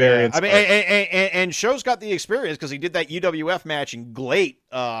 Oh, Very yeah. inspired. I mean, and Show's got the experience because he did that UWF match in Glate.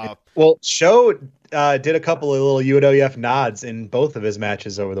 Well, Show did a couple of little UWF nods in both of his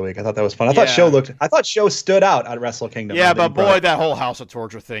matches over the week. I thought that was fun. I thought Show stood out at Wrestle Kingdom. Yeah, but boy, that whole House of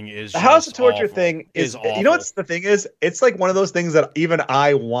Torture thing is the House of Torture awful. thing is awful. You know what's the thing is? It's like one of those things that even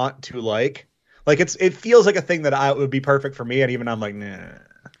I want to like. Like it feels like a thing that would be perfect for me, and even I'm like, nah.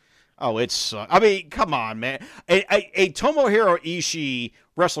 Oh, it's. I mean, come on, man. A Tomohiro Ishii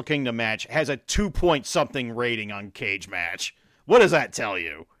Wrestle Kingdom match has a 2-point-something rating on Cage Match. What does that tell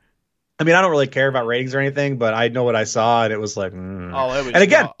you? I mean, I don't really care about ratings or anything, but I know what I saw, and it was like, Oh, it was. And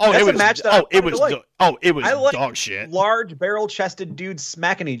again, that's it was a match that it was. It was I like dog shit. large barrel-chested dudes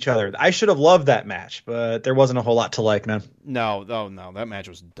smacking each other. I should have loved that match, but there wasn't a whole lot to like, man. No, that match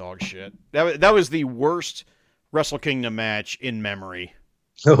was dog shit. That was the worst Wrestle Kingdom match in memory.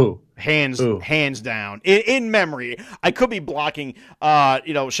 Ooh. Hands down. In memory. I could be blocking.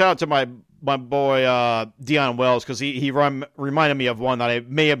 Shout out to my boy Dion Wells because he reminded me of one that I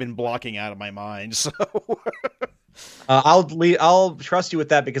may have been blocking out of my mind. So I'll trust you with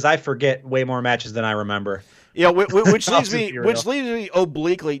that because I forget way more matches than I remember. yeah, which leads me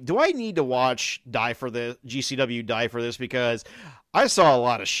obliquely. Do I need to watch GCW Die for this because I saw a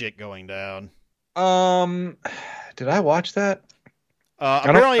lot of shit going down. Did I watch that?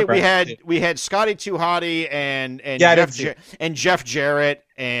 Apparently we had Scotty 2 Hotty and Jeff Jarrett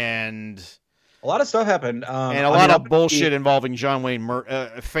and a lot of stuff happened. And a lot of bullshit involving John Wayne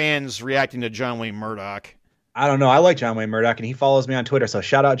fans reacting to John Wayne Murdoch. I don't know. I like John Wayne Murdoch, and he follows me on Twitter. So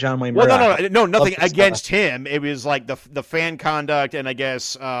shout out John Wayne Murdoch. No, nothing against him. It was like the fan conduct, and I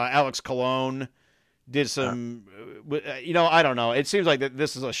guess Alex Colon did some. I don't know. It seems like that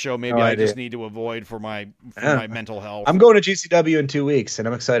this is a show maybe I just need to avoid for my mental health. I'm going to GCW in 2 weeks, and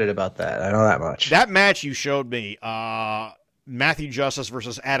I'm excited about that. I know that much. That match you showed me, Matthew Justice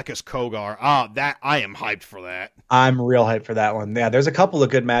versus Atticus Kogar. That I am hyped for that. I'm real hyped for that one. Yeah, there's a couple of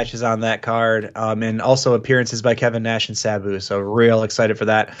good matches on that card, and also appearances by Kevin Nash and Sabu. So real excited for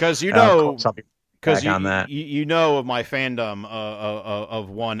that. Because because you know of my fandom of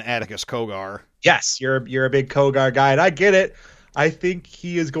one Atticus Kogar. Yes, you're a big Kogar guy, and I get it. I think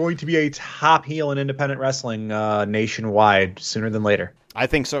he is going to be a top heel in independent wrestling nationwide sooner than later. I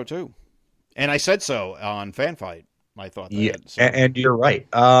think so too, and I said so on Fan Fight. I thought that. Yeah, so. And you're right.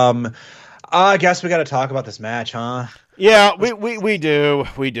 I guess we got to talk about this match, huh? Yeah, we do.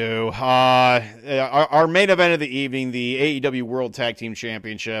 Our main event of the evening, the AEW World Tag Team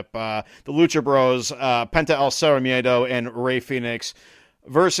Championship, the Lucha Bros, Penta El Sarmiento and Rey Fenix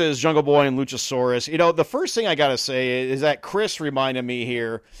versus Jungle Boy and Luchasaurus. The first thing I got to say is that Chris reminded me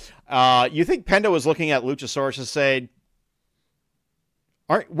here. You think Penta was looking at Luchasaurus and said,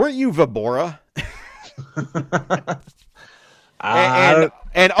 weren't you Vibora?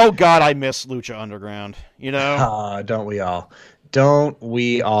 And oh god, I miss Lucha Underground. Don't we all? Don't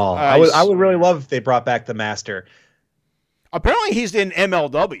we all? I would really love if they brought back the Master. Apparently, he's in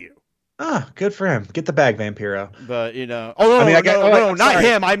MLW. Good for him. Get the bag, Vampiro. But not sorry.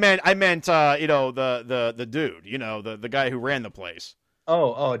 him. I meant the dude. The guy who ran the place.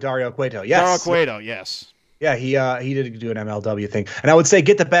 Oh, Dario Cueto. Yes, Dario Cueto. Yes. Yeah, he did do an MLW thing, and I would say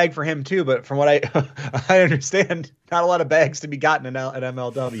get the bag for him too. But from what I understand, not a lot of bags to be gotten at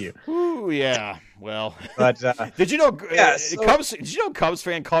MLW. Ooh, yeah. Well, but did you know? Yeah, did you know Cubs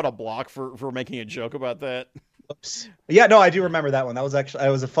fan caught a block for making a joke about that? Oops. Yeah, no, I do remember that one. That was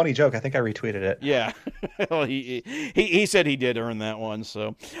a funny joke. I think I retweeted it. Yeah, well, he said he did earn that one.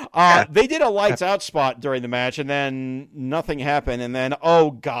 So they did a lights out spot during the match, and then nothing happened, and then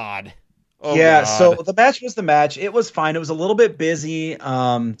oh god. Oh, yeah, God. So the match was the match. It was fine. It was a little bit busy.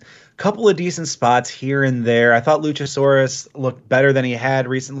 Couple of decent spots here and there. I thought Luchasaurus looked better than he had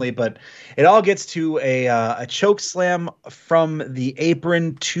recently, but it all gets to a choke slam from the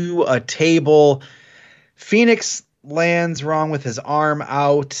apron to a table. Phoenix lands wrong with his arm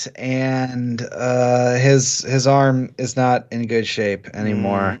out, and his arm is not in good shape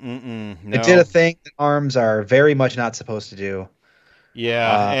anymore. No. It did a thing that arms are very much not supposed to do.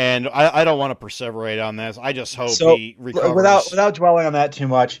 Yeah, and I don't want to perseverate on this. I just hope he recovers. Without dwelling on that too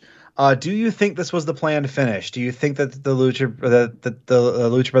much, do you think this was the planned finish? Do you think that the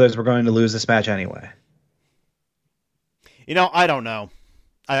Lucha Brothers were going to lose this match anyway? I don't know.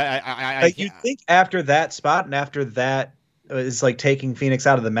 Like you think after that spot and after that is like taking Phoenix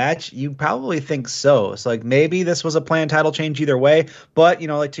out of the match, you probably think so. It's like maybe this was a planned title change either way, but you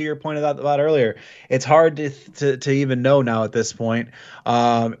know, like to your point about earlier, it's hard to even know now at this point.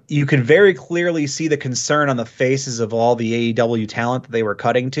 You can very clearly see the concern on the faces of all the AEW talent that they were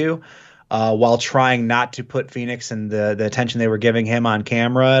cutting to, while trying not to put Phoenix and the attention they were giving him on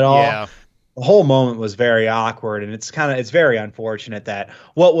camera at all. Yeah. The whole moment was very awkward, and it's very unfortunate that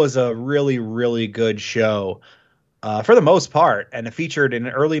what was a really, really good show, for the most part, and it featured an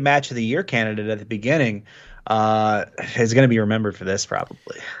early match of the year candidate at the beginning, is going to be remembered for this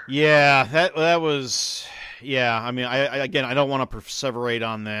probably. Yeah, that was. Yeah, I mean, I don't want to perseverate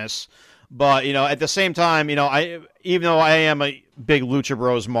on this, but you know, at the same time, you know, even though I am a big Lucha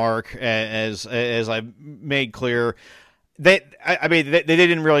Bros mark, as I've made clear. They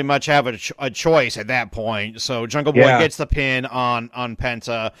didn't really much have a choice at that point. So Jungle Boy gets the pin on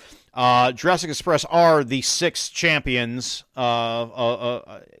Penta. Jurassic Express are the 6 champions,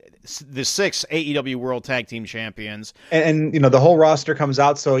 the 6 AEW World Tag Team Champions. And you know, the whole roster comes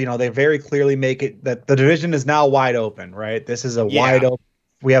out, so you know they very clearly make it that the division is now wide open, right? This is a wide open.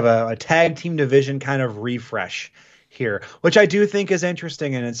 We have a tag team division kind of refresh here, which I do think is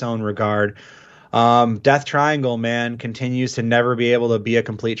interesting in its own regard. Death Triangle, man, continues to never be able to be a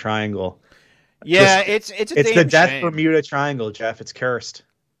complete triangle. Yeah, it's the Death Bermuda Triangle, Jeff. It's cursed.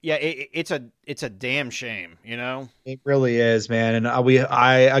 Yeah, it's a damn shame, you know. It really is, man. And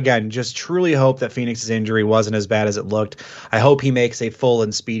I again just truly hope that Phoenix's injury wasn't as bad as it looked. I hope he makes a full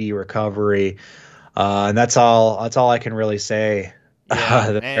and speedy recovery. And that's all I can really say. Yeah,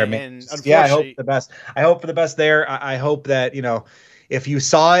 I hope the best. I hope for the best there. I hope that, you know, if you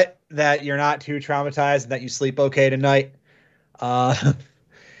saw it, that you're not too traumatized and that you sleep okay tonight.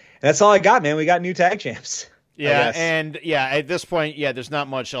 That's all I got, man. We got new tag champs. Yeah, and at this point, there's not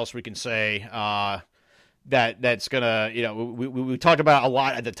much else we can say. That's gonna, you know, we talked about a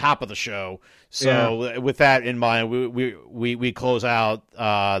lot at the top of the show. So with that in mind, we close out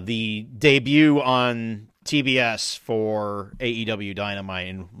the debut on TBS for AEW Dynamite,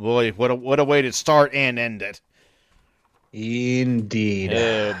 and boy, what a way to start and end it. Indeed.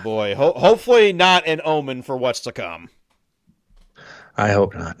 Oh boy. Hopefully not an omen for what's to come. I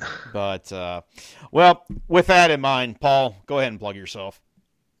hope not. But well, with that in mind, Paul, go ahead and plug yourself.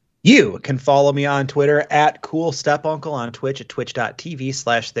 You can follow me on Twitter at CoolStepUncle, on Twitch at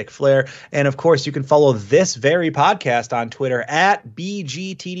twitch.tv/thickflare. And of course, you can follow this very podcast on Twitter at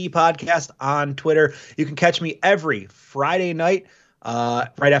BGTD Podcast on Twitter. You can catch me every Friday night,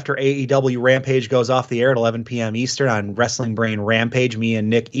 right after AEW Rampage goes off the air at 11 p.m. Eastern on Wrestling Brain Rampage, me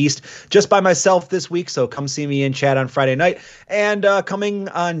and Nick East, just by myself this week. So come see me in chat on Friday night. And coming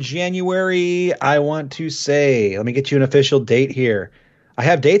on January, I want to say, let me get you an official date here. I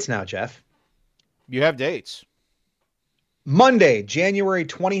have dates now, Jeff. You have dates. Monday, January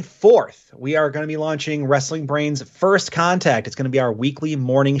 24th, we are going to be launching Wrestling Brain's First Contact. It's going to be our weekly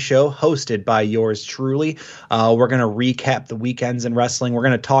morning show hosted by yours truly. We're going to recap the weekends in wrestling. We're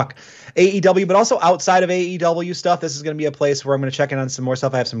going to talk AEW, but also outside of AEW stuff. This is going to be a place where I'm going to check in on some more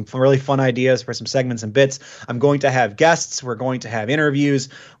stuff. I have some really fun ideas for some segments and bits. I'm going to have guests. We're going to have interviews.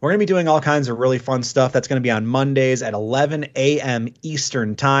 We're going to be doing all kinds of really fun stuff. That's going to be on Mondays at 11 a.m.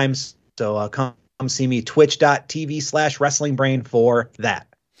 Eastern time. So come see me, twitch.tv/wrestlingbrain for that.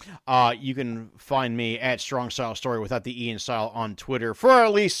 You can find me at Strong Style Story without the E in style on Twitter for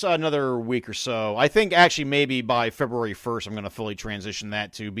at least another week or so. I think actually maybe by February 1st, I'm going to fully transition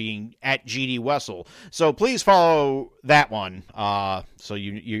that to being at GD Wessel. So please follow that one. So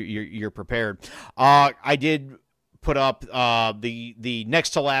you're prepared. I did put up the next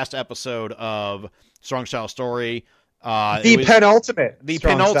to last episode of Strong Style Story. Penultimate. The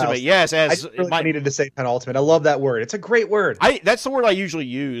penultimate, yes. I needed to say penultimate. I love that word. It's a great word. That's the word I usually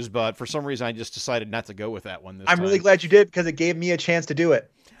use, but for some reason I just decided not to go with that one this time. I'm really glad you did, because it gave me a chance to do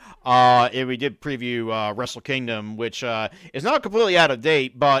it. We did preview Wrestle Kingdom, which is not completely out of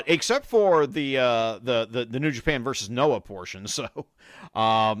date, but except for the New Japan versus Noah portion. So,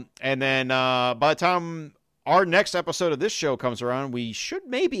 and then by the time our next episode of this show comes around, we should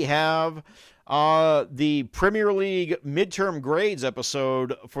maybe have the Premier League midterm grades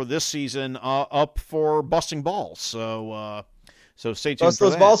episode for this season up for busting balls. So stay tuned. Bust for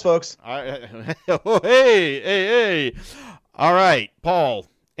those that. Balls, folks. Hey. All right, Paul,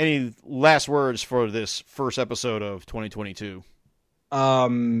 any last words for this first episode of 2022?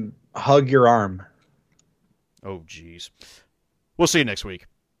 Hug your arm. Oh, geez. We'll see you next week.